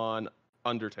hands on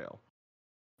Undertale?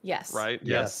 Yes. Right?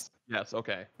 Yes.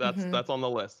 Okay. That's on the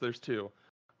list. There's 2.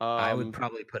 I would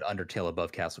probably put Undertale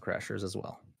above Castle Crashers as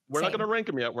well. We're not going to rank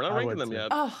them yet. We're not ranking them yet.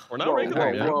 Oh. We're not ranking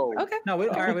them yet. Okay. No, we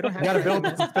don't have You got to build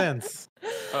suspense.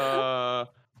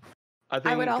 I think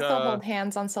I would also hold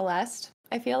hands on Celeste,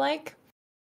 I feel like.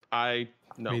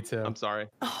 No. Me too. I'm sorry.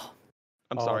 Oh.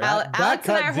 I'm sorry. Alex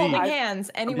and I are holding hands.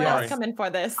 Anyone else coming for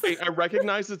this? I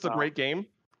recognize it's a great game.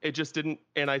 It just didn't,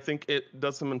 and I think it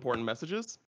does some important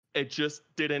messages. It just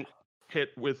didn't hit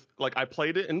with, like, I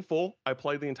played it in full. I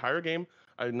played the entire game.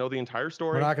 I know the entire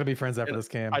story. We're not going to be friends after this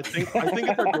game. I think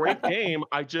it's a great game.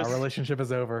 Our relationship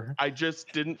is over. I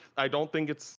don't think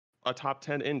it's a top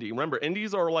 10 indie. Remember,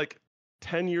 indies are like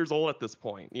 10 years old at this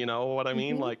point. You know what I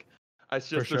mean? Like, it's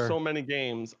just, there's so many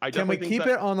games. Can we keep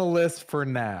it on the list for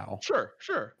now? Sure.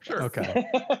 Okay.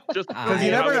 Just because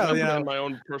you never know. You know, my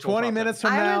own 20 minutes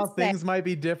from now, things might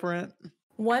be different.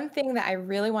 One thing that I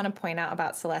really want to point out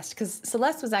about Celeste, because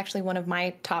Celeste was actually one of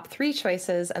my top 3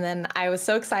 choices, and then I was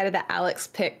so excited that Alex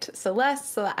picked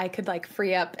Celeste so that I could like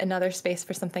free up another space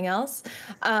for something else.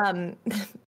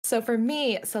 So for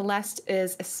me, Celeste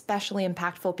is especially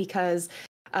impactful because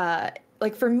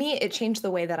like for me, it changed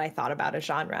the way that I thought about a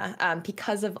genre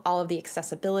because of all of the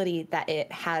accessibility that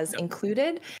it has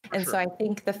included. And so I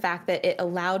think the fact that it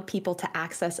allowed people to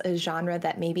access a genre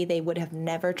that maybe they would have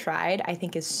never tried, I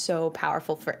think is so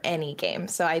powerful for any game.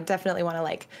 So I definitely want to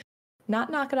like not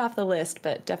knock it off the list,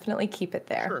 but definitely keep it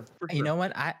there. Sure. You know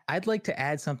what? I'd like to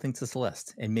add something to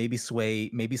Celeste and maybe sway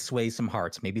some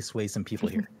hearts, maybe sway some people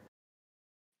here.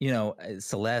 You know,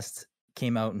 Celeste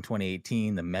came out in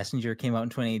 2018. The Messenger came out in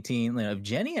 2018. You know, if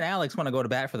Jenny and Alex want to go to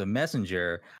bat for the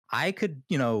Messenger, I could,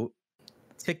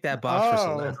 tick that box for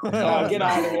Celeste. Oh, get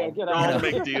out of here. Don't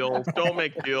make deals. Don't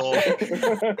make deals.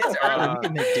 It's early. We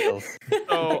can make deals.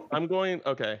 So I'm going,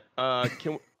 okay. I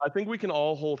think we can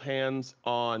all hold hands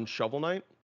on Shovel Knight.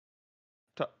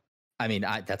 I mean,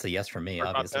 that's a yes for me,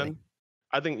 obviously.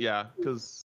 I think, yeah,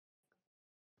 because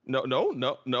no.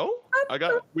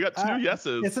 We got two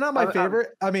yeses. It's not my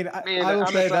favorite. I mean, I will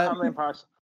say that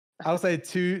I will say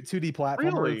 2D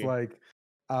platformers Really? like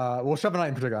well, Shovel Knight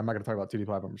in particular. I'm not going to talk about 2D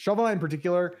platformers. Shovel Knight in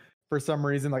particular, for some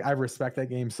reason, like I respect that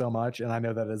game so much, and I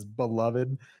know that is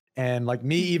beloved. And like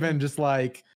me, even just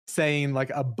like saying like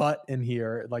a butt in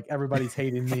here, like everybody's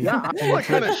hating me. Yeah, I'm like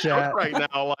kind of shocked right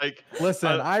now. Like,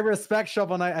 listen, I respect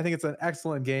Shovel Knight. I think it's an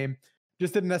excellent game.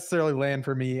 Just didn't necessarily land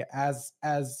for me as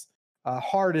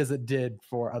hard as it did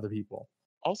for other people.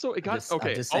 Also, it got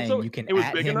I'm just saying, also, you can it was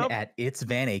at big him enough. at It's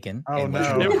Van Aken. Oh, and no.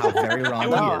 let you know how very wrong he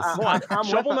is. Hold on.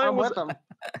 Shovel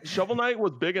Shovel Knight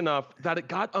was big enough that it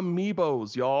got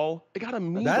amiibos, y'all. It got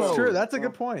amiibos. That's true. That's a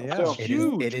good point. Yeah,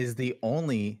 it is the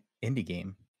only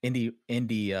indie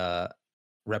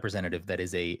representative that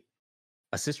is a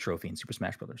assist trophy in Super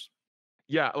Smash Brothers.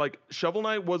 Yeah, like Shovel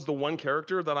Knight was the one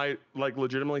character that I like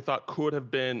legitimately thought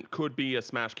could be a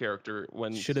Smash character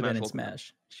when should have been in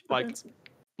Smash.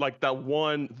 Like the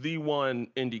one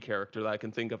indie character that I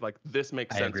can think of. Like this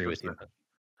makes sense. I agree with you.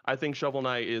 I think Shovel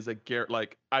Knight is a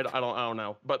like I don't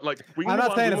know, but like I'm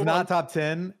not saying it's not top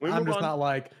 10. I'm just not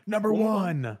like number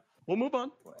one. We'll move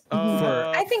on.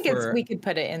 I think we could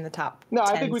put it in the top. No,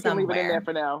 10 I think we can leave it in there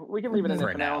for now. We can leave it in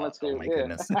there for now. Let's do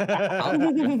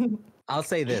it. I'll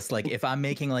say this: like, if I'm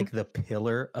making like the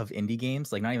pillar of indie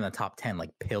games, like not even the top 10,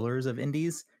 like pillars of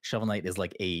indies, Shovel Knight is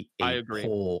like a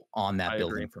pole on that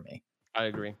building for me. I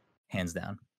agree, hands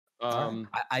down.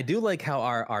 I do like how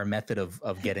our method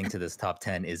of getting to this top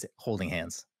 10 is holding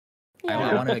hands. Yeah.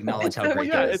 I want to acknowledge how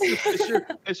great that is.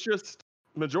 It's just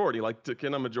majority. Like,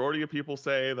 can a majority of people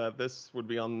say that this would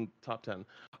be on top 10?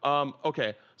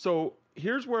 Okay, so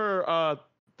here's where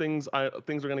things are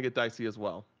going to get dicey as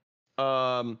well.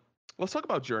 Let's talk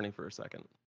about Journey for a second.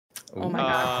 Oh my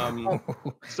god.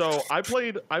 So I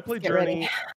played Journey.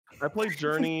 I played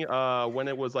Journey when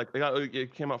it was like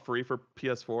it came out free for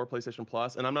PS4, PlayStation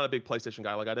Plus, and I'm not a big PlayStation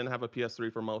guy. Like I didn't have a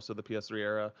PS3 for most of the PS3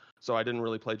 era, so I didn't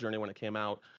really play Journey when it came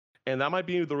out, and that might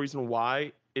be the reason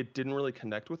why it didn't really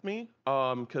connect with me.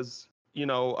 Because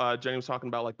Jenny was talking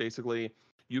about like basically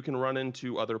you can run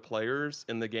into other players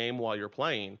in the game while you're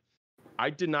playing. I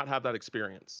did not have that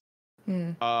experience.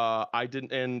 I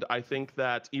didn't, and I think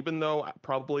that even though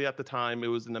probably at the time it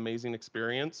was an amazing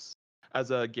experience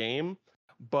as a game,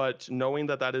 but knowing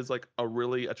that is like a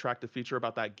really attractive feature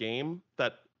about that game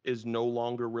that is no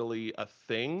longer really a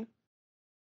thing,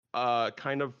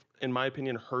 kind of, in my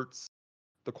opinion, hurts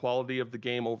the quality of the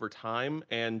game over time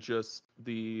and just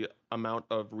the amount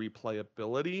of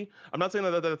replayability. I'm not saying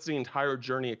that that's the entire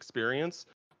Journey experience,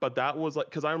 but that was like,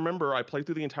 because I remember I played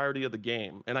through the entirety of the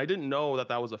game and I didn't know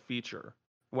that was a feature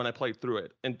when I played through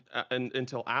it, and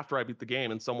until after I beat the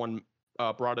game and someone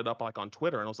brought it up like on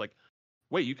Twitter, and I was like,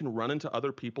 wait, you can run into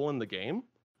other people in the game?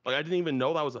 Like I didn't even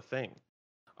know that was a thing.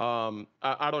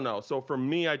 I don't know. So for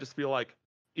me, I just feel like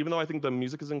even though I think the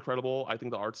music is incredible, I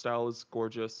think the art style is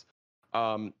gorgeous.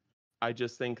 I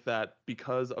just think that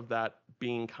because of that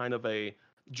being kind of a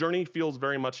Journey feels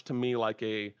very much to me like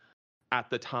at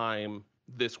the time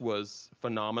this was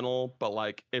phenomenal, but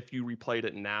like if you replayed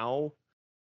it now,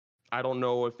 I don't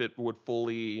know if it would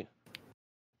fully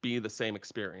be the same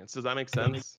experience. Does that make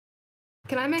sense?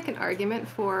 Can I make an argument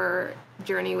for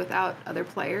Journey without other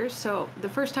players? So the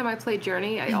first time I played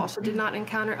Journey, I also did not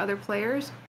encounter other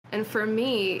players. And for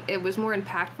me, it was more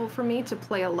impactful for me to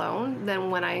play alone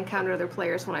than when I encountered other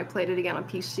players when I played it again on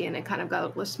PC, and it kind of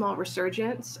got a small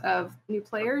resurgence of new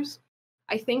players.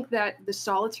 I think that the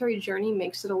solitary Journey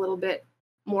makes it a little bit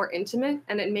more intimate,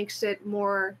 and it makes it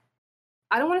more,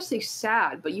 I don't want to say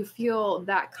sad, but you feel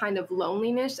that kind of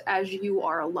loneliness as you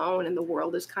are alone and the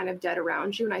world is kind of dead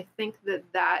around you. And I think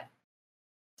that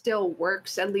still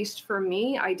works, at least for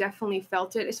me. I definitely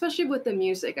felt it, especially with the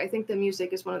music. I think the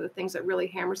music is one of the things that really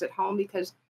hammers it home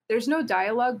because there's no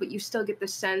dialogue, but you still get the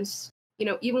sense,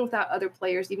 even without other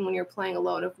players, even when you're playing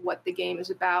alone, of what the game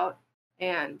is about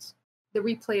and the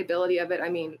replayability of it. I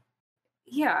mean,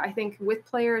 yeah, I think with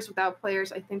players, without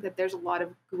players, I think that there's a lot of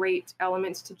great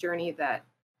elements to Journey that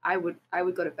I would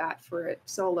go to bat for it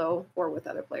solo or with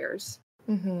other players.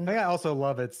 Mm-hmm. I think I also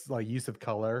love its like use of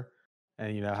color,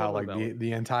 and how like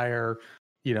the entire,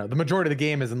 the majority of the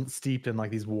game isn't steeped in like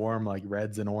these warm like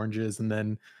reds and oranges, and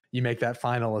then you make that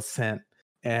final ascent,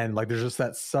 and like there's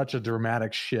just such a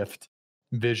dramatic shift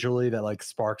visually that like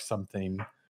sparks something.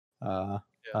 I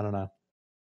don't know.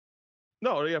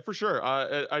 No, yeah, for sure.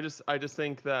 I just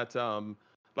think that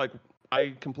like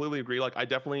I completely agree. Like I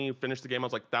definitely finished the game. I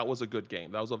was like, that was a good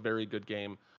game. That was a very good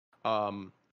game.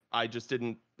 I just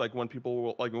didn't like when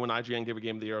people like when IGN gave a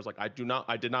game of the year. I was like, I did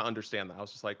not understand that. I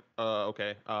was just like,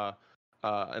 okay,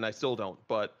 and I still don't.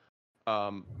 But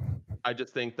I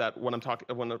just think that when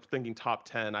I'm thinking top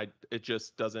 10, it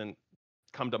just doesn't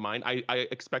come to mind. I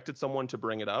expected someone to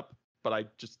bring it up, but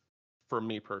for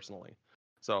me personally.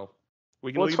 So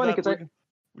we can leave funny that.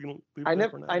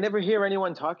 I never hear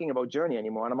anyone talking about Journey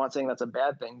anymore, and I'm not saying that's a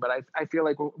bad thing, but I feel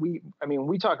like we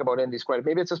talk about indies quite a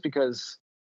bit. Maybe it's just because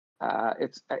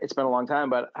it's been a long time,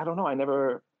 but I don't know. I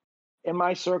never, in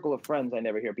my circle of friends, I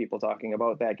never hear people talking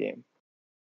about that game.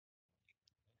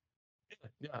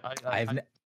 Yeah,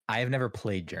 I have never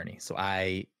played Journey, so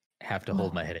I have to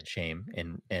hold my head in shame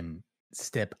and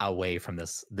step away from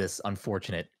this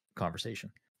unfortunate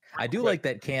conversation. I do like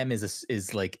that Cam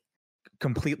is like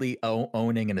completely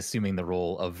owning and assuming the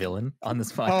role of villain on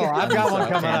this podcast. Oh, I've got one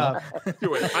coming up.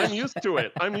 I'm used to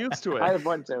it. I have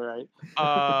one too, right?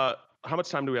 How much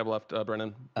time do we have left,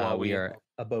 Brennan? We are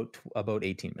about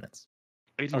 18 minutes.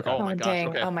 18, Okay. Oh my gosh. Dang.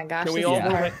 Okay. Oh my gosh. Can we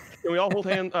all hold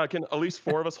hands? Can at least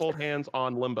 4 of us hold hands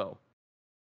on Limbo?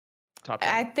 Top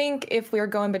 10. I think if we're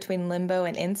going between Limbo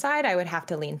and Inside, I would have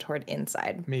to lean toward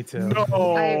Inside. Me too. No,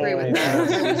 I agree with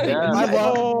that. Yeah. I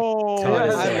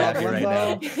love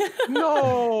Limbo.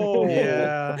 No.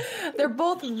 Yeah. They're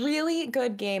both really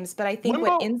good games, but I think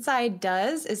what Inside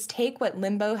does is take what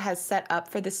Limbo has set up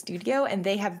for the studio, and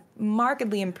they have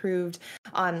markedly improved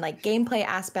on like gameplay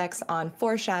aspects, on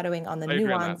foreshadowing, on the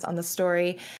nuance, on the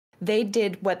story. They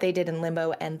did what they did in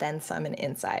Limbo and then some in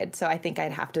Inside. So I think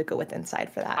I'd have to go with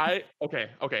Inside for that.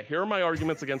 Okay. Here are my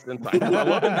arguments against Inside. I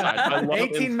love Inside. I love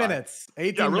 18 Inside. minutes.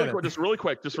 18 yeah, really minutes. quick,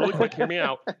 just really quick. Hear me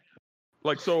out.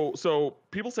 Like so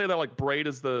people say that like Braid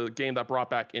is the game that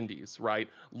brought back indies, right?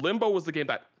 Limbo was the game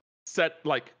that set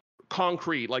like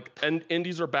concrete, like, and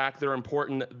indies are back, they're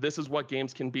important. This is what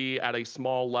games can be at a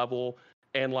small level.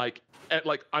 And like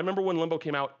I remember when Limbo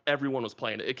came out, everyone was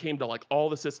playing it. It came to like all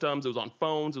the systems. It was on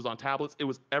phones. It was on tablets. It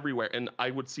was everywhere. And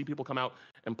I would see people come out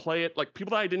and play it. Like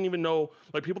people that I didn't even know,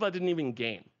 like people that didn't even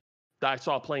game, that I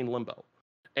saw playing Limbo.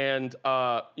 And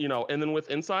and then with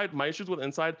Inside, my issues with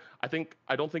Inside, I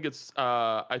don't think it's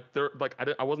I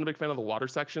wasn't a big fan of the water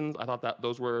sections. I thought that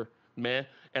those were meh,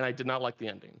 and I did not like the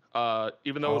ending.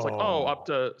 Even though it was like up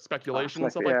to speculation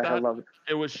and stuff like that. I love it.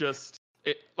 It was just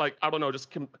I don't know,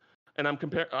 and I'm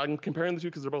comparing the two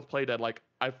because they're both Playdead. Like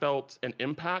I felt an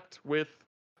impact with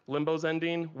Limbo's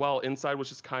ending, while Inside was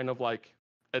just kind of like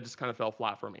it just kind of fell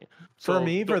flat for me. For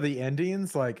the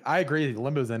endings, like I agree,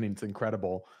 Limbo's ending's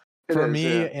incredible.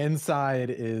 Inside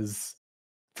is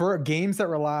for games that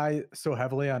rely so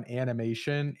heavily on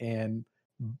animation and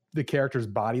the character's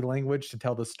body language to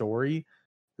tell the story.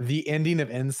 The ending of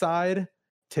Inside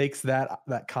takes that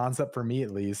concept, for me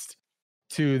at least,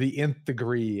 to the nth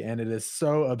degree, and it is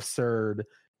so absurd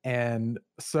and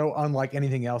so unlike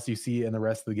anything else you see in the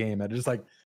rest of the game. It just like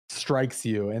strikes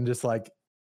you and just like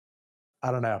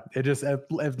I don't know. It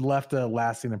left a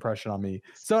lasting impression on me.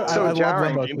 So I love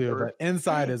Limbo too, but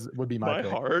Inside would be my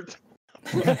pick. Heart.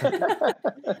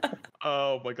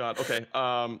 Oh my god. Okay.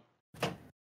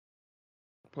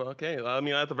 Okay. I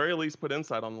mean, at the very least, put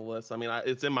Inside on the list. I mean,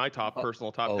 it's in my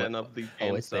personal top 10 of the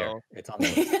games. It's there. It's on the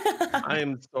list. I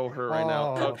am so hurt right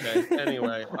now. Okay.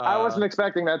 Anyway. I wasn't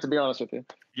expecting that, to be honest with you.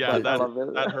 Yeah,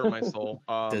 that hurt my soul.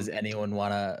 Does anyone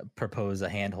want to propose a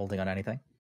hand holding on anything?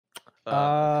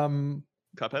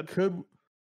 Cuphead?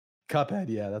 Cuphead,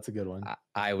 yeah, that's a good one.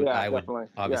 I would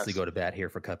obviously go to bat here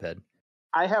for Cuphead.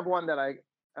 I have one that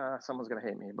someone's gonna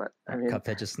hate me, but I mean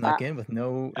Cuphead just snuck in with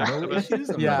no issues.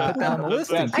 Put that on the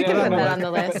list. I can put that on the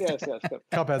list. Yes.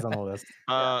 Cuphead's on the list.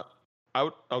 Go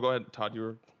ahead, Todd. You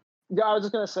were. Yeah, I was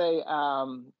just gonna say,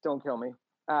 don't kill me.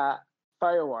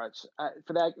 Firewatch.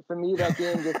 For me, that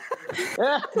game just.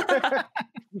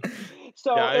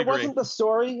 So it wasn't the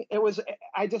story.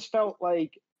 I just felt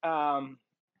like,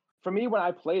 for me, when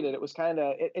I played it, it was kind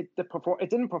of it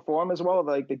didn't perform as well.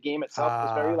 Like the game itself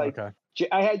was very like. Okay.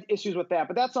 I had issues with that,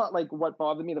 but that's not like what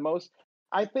bothered me the most.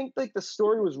 I think like the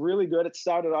story was really good. It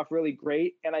started off really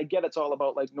great, and I get it's all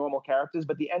about like normal characters,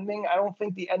 but the ending, I don't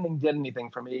think the ending did anything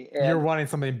for me. And you're wanting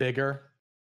something bigger.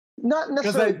 Not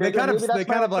necessarily they kind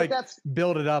of like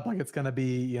build it up like it's gonna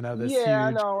be this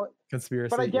huge conspiracy.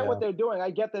 But I get what they're doing. I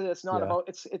get that it's not about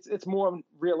it's more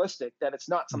realistic, that it's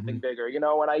not something bigger, and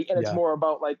it's more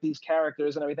about like these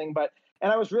characters and everything.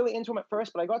 And I was really into them at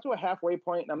first, but I got to a halfway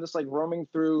point and I'm just like roaming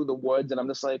through the woods and I'm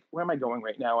just like, where am I going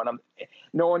right now? And I'm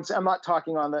not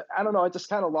talking on I don't know, it just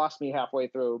kind of lost me halfway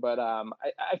through, but I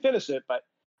finished it, but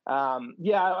I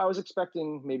was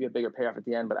expecting maybe a bigger payoff at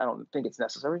the end, but I don't think it's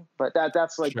necessary. But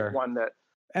that's like one that,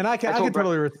 and I can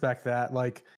totally respect that.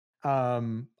 Like, I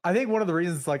think one of the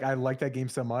reasons like I like that game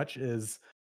so much is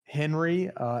Henry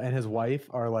and his wife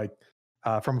are like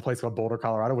from a place called Boulder,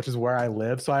 Colorado, which is where I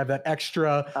live. So I have that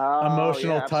extra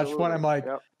emotional touch point. I'm like,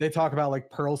 they talk about like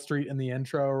Pearl Street in the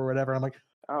intro or whatever. I'm like,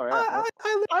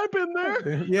 I've been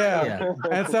there. Yeah.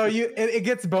 And so it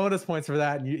gets bonus points for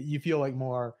that, and you feel like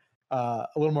more a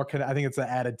little more I think it's an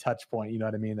added touch point, you know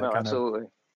what I mean? That absolutely.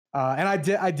 And I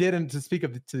did, and to speak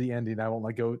to the ending, I won't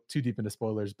like go too deep into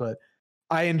spoilers, but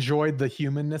I enjoyed the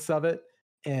humanness of it.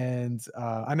 And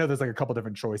I know there's like a couple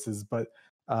different choices, but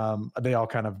they all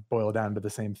kind of boil down to the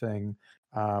same thing.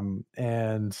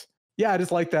 And yeah, I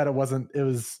just like that it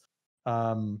was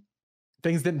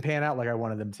things didn't pan out like I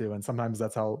wanted them to. And sometimes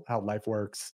that's how life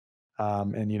works.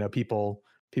 And, you know, people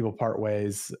part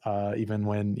ways, even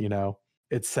when, you know,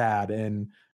 it's sad. And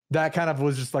that kind of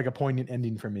was just like a poignant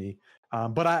ending for me.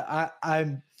 But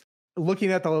I'm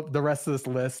looking at the rest of this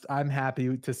list. I'm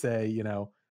happy to say, you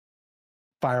know,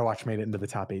 Firewatch made it into the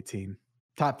top 18,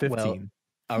 top 15.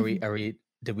 Well,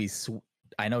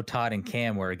 I know Todd and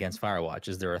Cam were against Firewatch.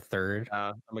 Is there a third?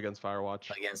 I'm against Firewatch.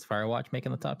 Against Firewatch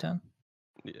making the top 10?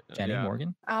 Jenny,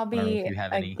 Morgan? I'll be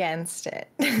against it.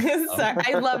 Sorry,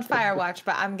 I loved Firewatch,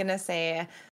 but I'm gonna say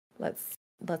let's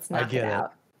knock it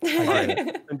out.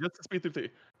 And just to speed through,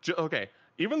 okay.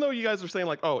 Even though you guys are saying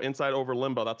like, oh, Inside over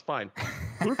Limbo, that's fine.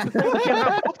 Who said we can't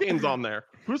have both games on there?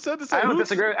 Who said this? I don't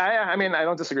disagree. I mean, I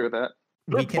don't disagree with that.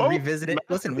 We can revisit it.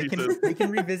 Listen, we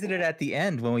can revisit it at the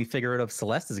end when we figure out if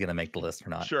Celeste is going to make the list or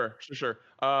not. Sure.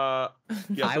 I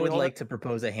would like to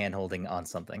propose a hand-holding on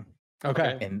something.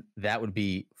 Okay. And that would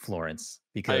be Florence,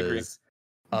 because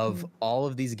of all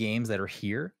of these games that are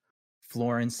here,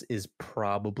 Florence is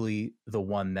probably the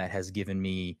one that has given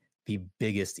me the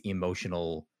biggest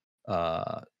emotional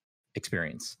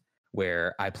experience.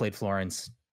 Where I played Florence,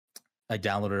 I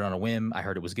downloaded it on a whim. I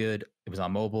heard it was good. It was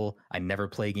on mobile. I never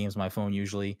play games on my phone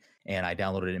usually, and I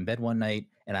downloaded it in bed one night,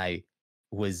 and I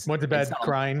went to bed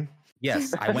crying.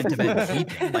 Yes, I went to bed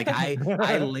weeping. Like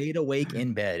I laid awake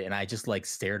in bed, and I just like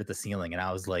stared at the ceiling, and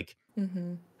I was like,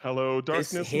 "Hello,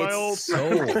 darkness, my old."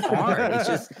 So hard. It's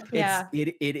just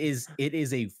it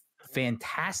is a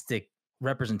fantastic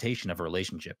representation of a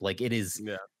relationship. Like it is.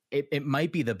 Yeah. It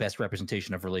might be the best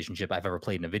representation of relationship I've ever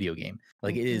played in a video game.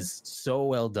 Like it is so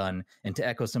well done. And to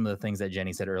echo some of the things that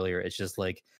Jenny said earlier, it's just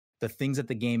like the things that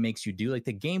the game makes you do. Like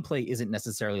the gameplay isn't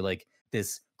necessarily like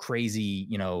this crazy,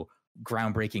 you know,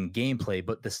 groundbreaking gameplay,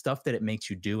 but the stuff that it makes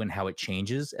you do and how it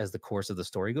changes as the course of the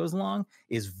story goes along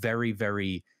is very,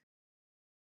 very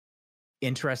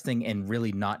interesting and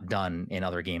really not done in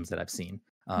other games that I've seen.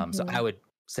 So I would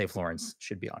say Florence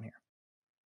should be on here.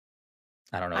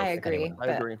 I don't know. I agree.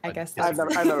 I guess I've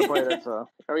never played it, so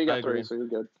you got 3, so you're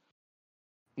good.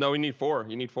 No, we need 4.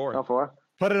 You need 4. Oh, 4.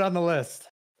 Put it on the list.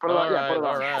 Put it on.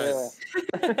 All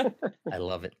right. I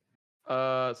love it.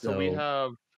 So we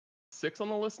have 6 on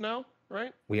the list now,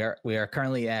 right? We are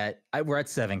currently we're at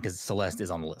 7 because Celeste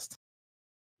is on the list.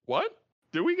 What?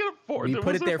 Did we get a 4? We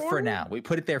put it there for now. We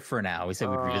put it there for now. We said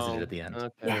we'd revisit it at the end.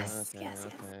 Okay, yes. I'm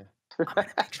gonna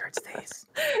make sure it stays.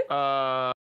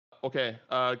 Okay.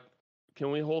 Can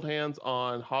we hold hands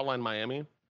on Hotline Miami?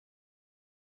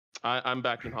 I'm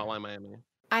backing Hotline Miami.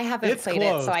 I haven't played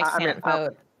it, so I can't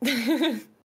vote.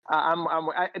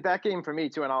 That game for me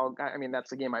too, and that's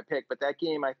the game I picked. But that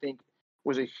game I think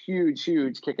was a huge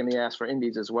kick in the ass for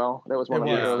indies as well. That was one of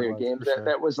the earlier games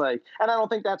that was like, and I don't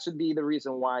think that should be the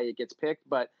reason why it gets picked,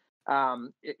 but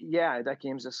that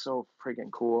game's just so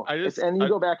freaking cool. You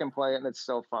go back and play it, and it's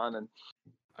so fun. And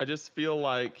I just feel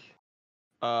like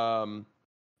Hotline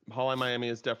Miami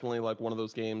is definitely like one of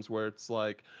those games where it's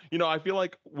like, you know, I feel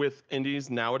like with indies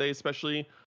nowadays, especially,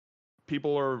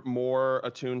 people are more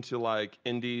attuned to like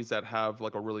indies that have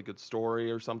like a really good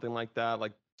story or something like that,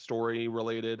 like story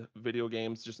related video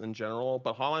games just in general.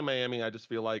 But Hotline Miami, I just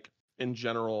feel like in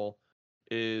general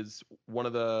is one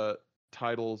of the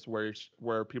titles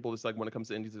where people just like, when it comes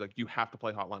to indies, like you have to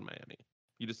play Hotline Miami.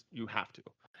 You have to.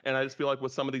 And I just feel like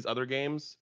with some of these other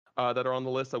games that are on the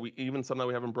list that some that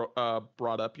we haven't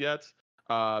brought up yet,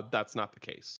 that's not the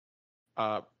case.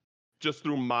 Just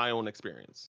through my own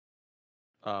experience.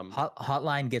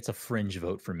 Hotline gets a fringe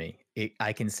vote for me.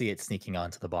 I can see it sneaking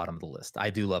onto the bottom of the list.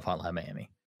 I do love Hotline Miami,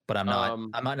 but I'm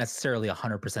not necessarily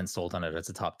 100% sold on it as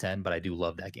a top 10, but I do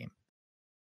love that game.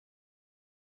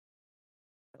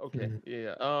 Okay.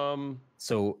 Yeah.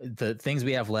 So the things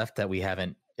we have left that we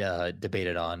haven't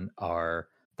debated on are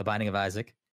The Binding of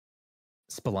Isaac,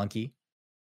 Spelunky,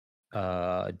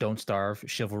 Don't Starve,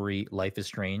 Chivalry, Life is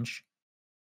Strange,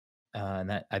 and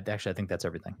that I think that's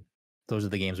everything. Those are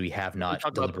the games we have not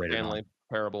deliberated Stanley on.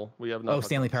 Parable. We have not.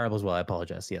 Stanley Parable as well. I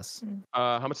apologize. Yes.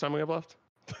 How much time we have left?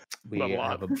 We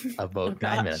have about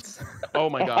 9 minutes. Oh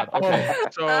my God. Okay.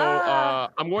 So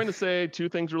I'm going to say two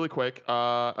things really quick.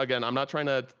 Again, I'm not trying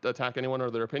to attack anyone or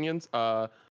their opinions.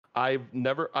 I've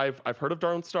heard of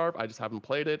Don't Starve. I just haven't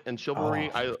played it. And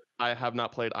Chivalry, I have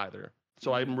not played either.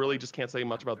 So I really just can't say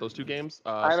much about those two games.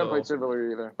 I haven't played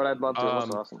Chivalry either, but I'd love to. It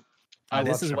looks awesome.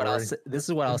 This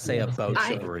is what I'll say about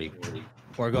Chivalry.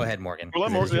 Or go ahead, Morgan. I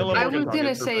was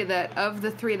gonna say that of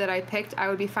the three that I picked, I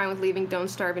would be fine with leaving Don't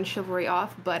Starve and Chivalry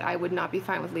off, but I would not be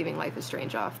fine with leaving Life is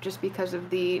Strange off, just because of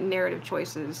the narrative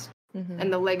choices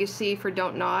and the legacy for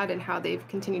Don't Nod and how they've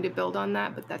continued to build on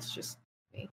that. But that's just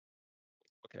me.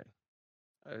 Okay.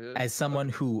 As someone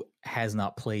who has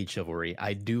not played Chivalry,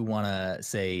 I do want to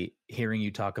say, hearing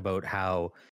you talk about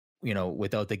how,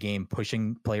 without the game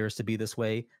pushing players to be this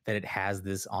way, that it has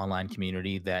this online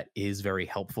community that is very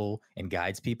helpful and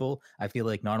guides people. I feel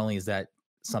like not only is that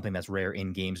something that's rare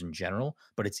in games in general,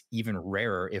 but it's even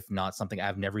rarer, if not something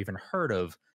I've never even heard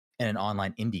of in an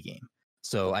online indie game.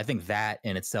 So I think that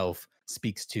in itself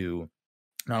speaks to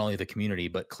not only the community,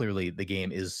 but clearly the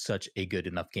game is such a good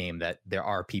enough game that there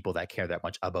are people that care that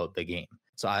much about the game.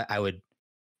 So I would,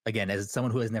 again, as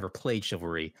someone who has never played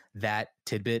Chivalry, that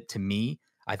tidbit to me,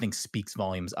 I think speaks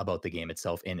volumes about the game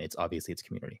itself and its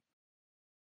community.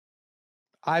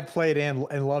 I played and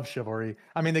love Chivalry.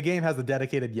 I mean, the game has a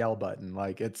dedicated yell button.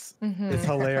 Like it's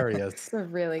hilarious. It's a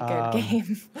really good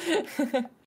game.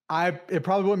 It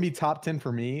probably wouldn't be top 10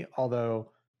 for me,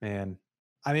 although, man,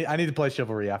 I need to play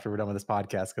Chivalry after we're done with this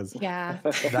podcast because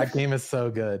that game is so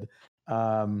good.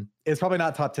 It's probably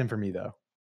not top 10 for me though.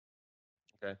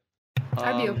 Okay.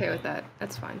 I'd be okay with that.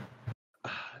 That's fine.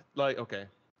 Okay.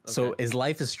 So is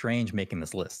Life is Strange making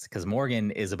this list? Because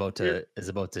Morgan is about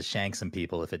to shank some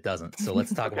people if it doesn't. So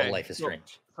let's talk about Life is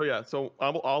Strange. So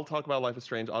I'll talk about Life is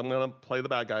Strange. I'm gonna play the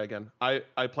bad guy again. I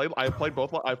played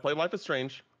both. I played Life is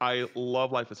Strange. I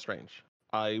love Life is Strange.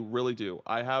 I really do.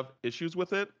 I have issues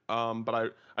with it,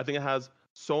 but I think it has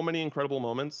so many incredible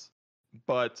moments.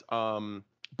 But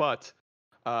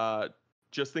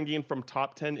just thinking from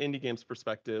top 10 indie games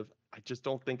perspective, I just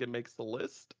don't think it makes the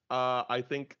list. I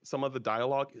think some of the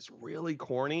dialogue is really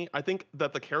corny. I think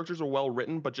that the characters are well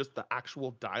written, but just the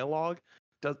actual dialogue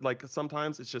does, like,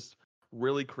 sometimes it's just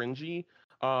really cringy.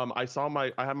 I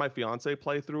had my fiance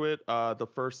play through it the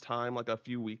first time like a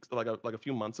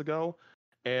few months ago,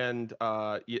 and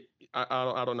I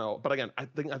don't know. But again, I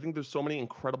think there's so many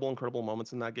incredible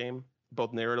moments in that game,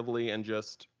 both narratively and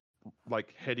just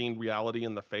like hitting reality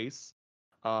in the face.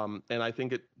 And I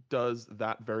think it does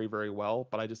that very, very well.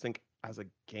 But I just think as a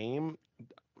game,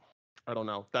 I don't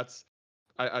know.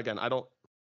 I don't.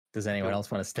 Does anyone else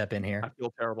want to step in here? I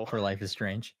feel terrible for Life is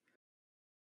Strange.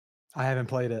 I haven't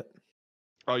played it.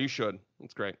 Oh, you should.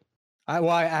 It's great. I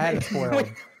had it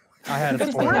spoiled. I had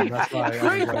it spoiled. That's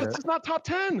why it's not top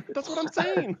 10. That's what I'm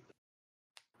saying.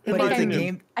 But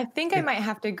I think I might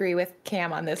have to agree with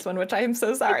Cam on this one, which I am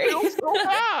so sorry. I feel so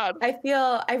bad.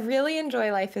 I really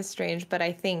enjoy Life is Strange, but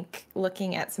I think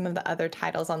looking at some of the other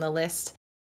titles on the list,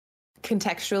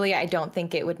 contextually, I don't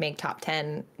think it would make top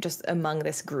 10 just among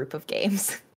this group of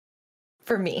games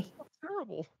for me. That's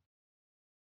terrible.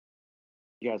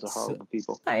 You guys are horrible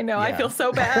people. I know. Yeah. I feel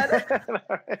so bad.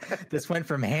 This went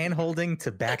from hand-holding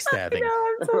to backstabbing. I know,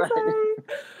 I'm so sorry.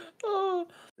 Oh.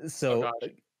 So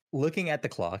looking at the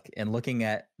clock and looking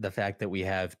at the fact that we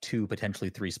have 2, potentially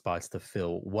 3 spots to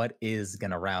fill, what is going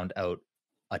to round out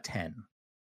a 10?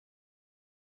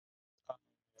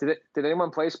 Did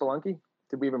anyone play Spelunky?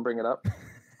 Did we even bring it up?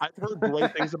 I've heard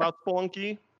great things about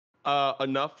Spelunky,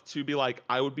 enough to be like,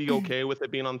 I would be okay with it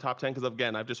being on the top 10, because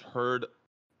again, I've just heard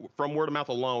from word of mouth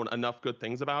alone enough good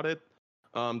things about it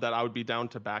that I would be down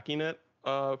to backing it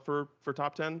for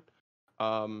top 10.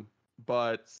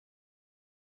 But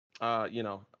you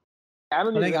know, I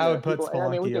think I would put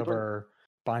Spelunky over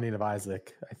Binding of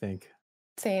Isaac. I think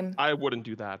same. I wouldn't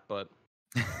do that, but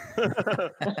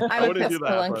I would put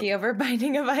Spelunky over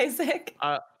Binding of Isaac.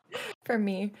 For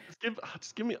me,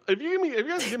 just give me. If you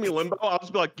guys give me Limbo, I'll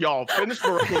just be like, y'all finish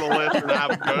the rest of the list and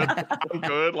I'm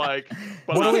good. Like,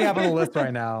 what do we have on the list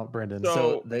right now, Brenden?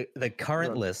 So the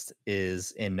current list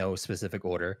is in no specific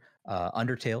order: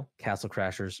 Undertale, Castle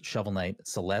Crashers, Shovel Knight,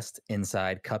 Celeste,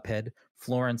 Inside, Cuphead,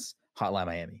 Florence, Hotline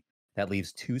Miami. That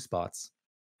leaves 2 spots.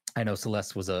 I know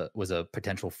Celeste was a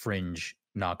potential fringe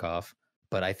knockoff,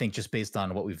 but I think just based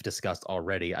on what we've discussed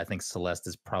already, I think Celeste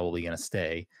is probably going to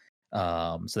stay.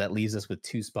 So that leaves us with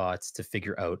 2 spots to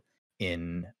figure out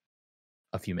in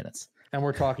a few minutes. And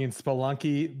we're talking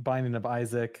Spelunky, Binding of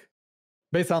Isaac,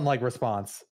 based on like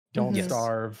response. Don't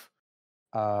Starve,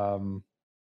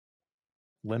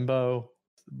 Limbo,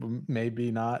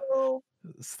 maybe not.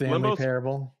 Stanley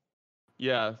Parable.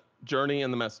 Yeah, Journey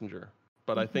and The Messenger,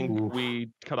 but I think we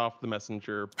cut off The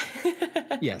Messenger.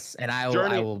 Yes, and I'll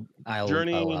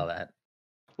Journey, allow that.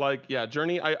 Like, yeah,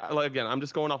 Journey. Again, I'm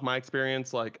just going off my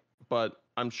experience, but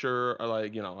I'm sure, I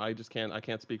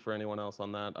can't speak for anyone else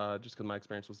on that, just because my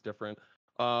experience was different.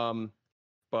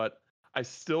 But I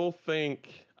still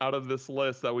think out of this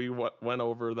list that we went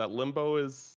over, that Limbo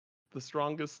is the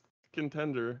strongest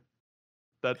contender.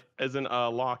 That isn't a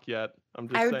lock yet. I'm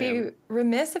just saying. I would be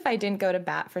remiss if I didn't go to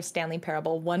bat for Stanley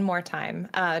Parable one more time,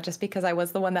 just because I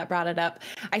was the one that brought it up.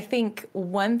 I think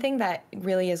one thing that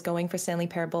really is going for Stanley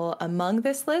Parable among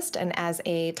this list and as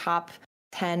a top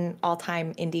 10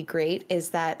 all-time indie great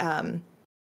is that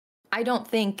I don't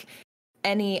think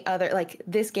any other,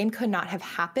 this game could not have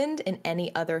happened in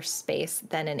any other space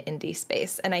than an indie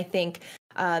space. And I think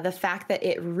the fact that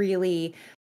it really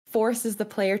forces the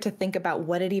player to think about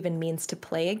what it even means to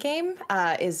play a game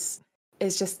is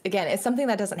just, again, it's something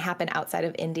that doesn't happen outside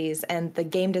of indies, and the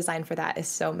game design for that is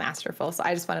so masterful. So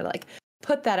I just wanted to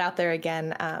put that out there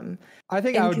again. I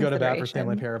think I would go to bat for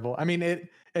Stanley Parable. I mean, it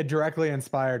directly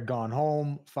inspired Gone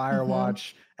Home,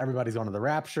 Firewatch, Everybody's Going to the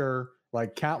Rapture,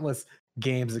 countless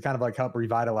games that kind of help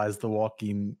revitalize the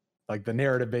walking, the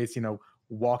narrative-based,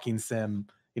 walking sim,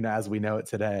 as we know it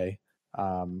today.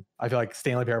 I feel like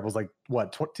Stanley Parable's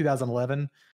 2011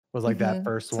 was that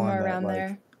first somewhere one around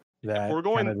there. That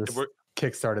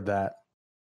kickstarted that.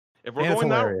 If we're going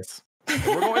hilarious. If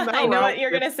we're going that I know route, what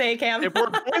you're gonna say, Cam. If we're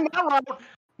going that route,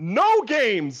 no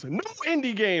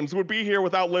indie games would be here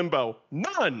without Limbo.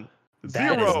 None.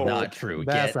 That Zero. is not true.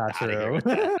 That's not true.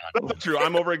 That's not true.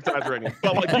 I'm over exaggerating.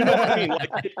 But you know what I mean?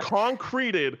 It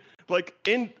concreted.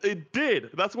 It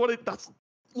did. That's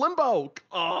Limbo.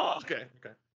 Oh, okay.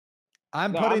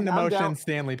 I'm putting the motion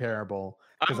Stanley Parable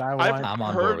because I'm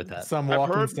on board with that. Some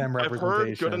walking sim representation. I've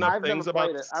heard good enough things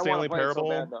about Stanley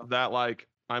Parable that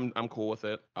I'm cool with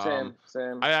it. Same.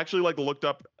 I actually looked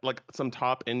up some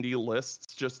top indie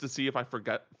lists just to see if I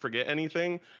forget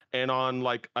anything. And on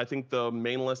I think the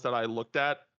main list that I looked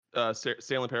at,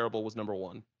 Stanley Parable was number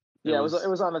one. Yeah, it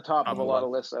was on the top of a lot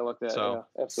of lists I looked at. So,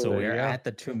 yeah, absolutely. So we're at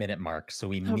the 2-minute mark. So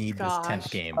we need this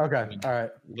 10th game. Okay, all right.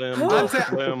 Limbo.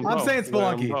 I'm saying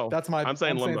Spelunky. Limbo. That's my. I'm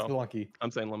saying Limbo. Spelunky. I'm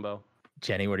saying Limbo.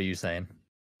 Jenny, what are you saying?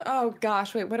 Oh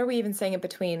gosh, wait, what are we even saying in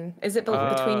between? Is it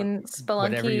between Spelunky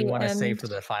whatever you want to and... say for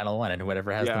the final one, and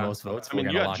whoever has the most votes, I mean,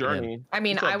 we're you gonna got lock Journey. it in. I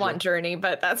mean, I want Journey,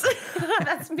 but that's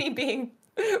that's me being.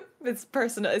 It's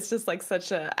personal. It's just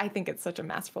such a. I think it's such a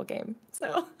masterful game.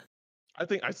 So. I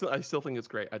still think it's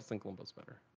great. I just think Limbo's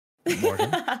better.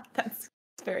 Morgan? That's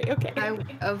very okay.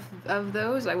 Of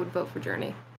those, I would vote for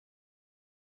Journey.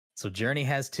 So Journey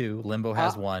has 2, Limbo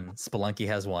has 1, Spelunky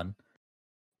has 1.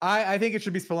 I think it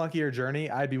should be Spelunky or Journey.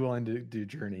 I'd be willing to do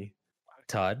Journey.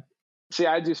 Todd? See,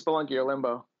 I do Spelunky or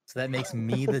Limbo. So that makes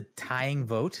me the tying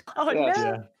vote. Oh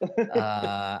yeah.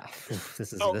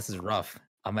 This is rough.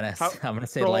 I'm gonna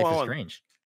say Life is Strange.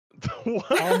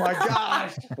 Oh my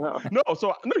gosh! No,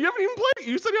 you haven't even played it.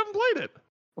 You said you haven't played it.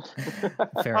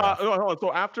 Fair enough. Hold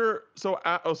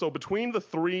on. So between the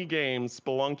 3 games,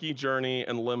 Spelunky, Journey,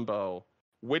 and Limbo,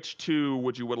 which 2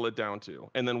 would you whittle it down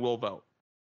to? And then we'll vote.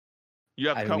 You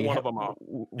have to cut one of them off.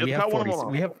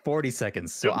 We have 40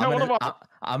 seconds. So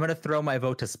I'm gonna throw my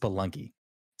vote to Spelunky.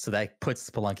 So that puts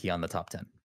Spelunky on the top 10.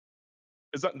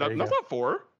 Is that's not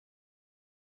 4?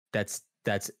 That's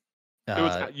it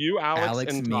was you,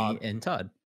 Alex, and me, Todd. and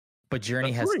Todd. But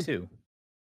Journey has 2.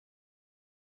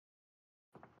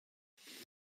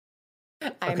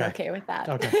 I'm okay with that.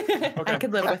 Okay. I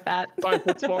could live with that. Fine,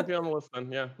 put Spelunky on the list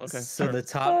then. Yeah. Okay. So the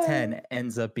top 10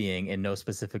 ends up being, in no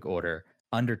specific order,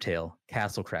 Undertale,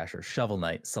 Castle Crasher, Shovel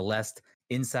Knight, Celeste,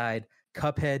 Inside,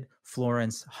 Cuphead,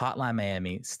 Florence, Hotline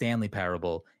Miami, Stanley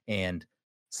Parable, and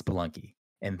Spelunky.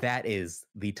 And that is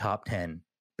the top 10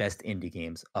 best indie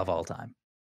games of all time.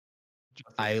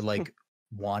 I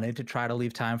wanted to try to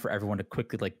leave time for everyone to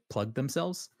quickly plug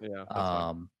themselves. Yeah.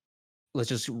 Let's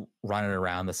just run it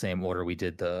around the same order we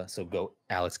did so go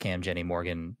Alex, Cam, Jenny,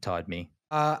 Morgan, Todd, me.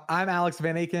 I'm Alex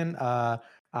Van Aken.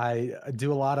 I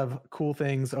do a lot of cool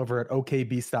things over at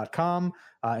okbeast.com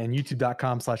and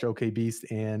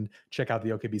youtube.com/okbeast, and check out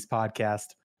the OKBeast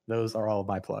podcast. Those are all of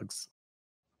my plugs.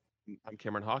 I'm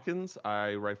Cameron Hawkins.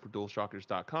 I write for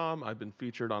DualShockers.com. I've been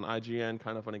featured on IGN,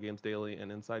 Kind of Funny Games Daily,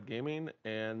 and Inside Gaming.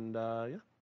 And yeah.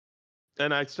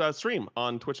 And I stream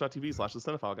on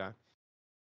twitch.tv/thecinephile guy.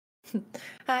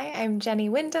 Hi, I'm Jenny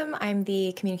Wyndham. I'm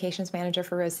the communications manager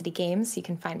for Rose City Games. You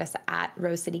can find us at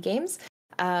Rose City Games.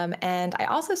 And I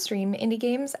also stream indie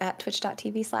games at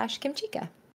twitch.tv/Kimchika.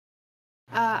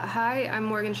 Hi, I'm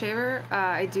Morgan Shaver.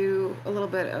 I do a little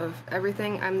bit of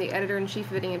everything. I'm the editor-in-chief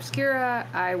of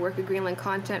IndieObscura. I work at Greenland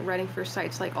Content, writing for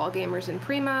sites like All Gamers and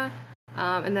Prima,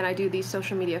 and then I do the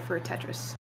social media for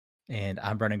Tetris. And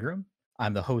I'm Brennan Groom.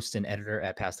 I'm the host and editor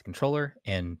at Pass the Controller,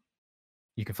 and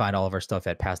you can find all of our stuff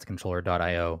at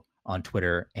passthecontroller.io on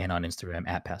Twitter and on Instagram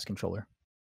at passcontroller.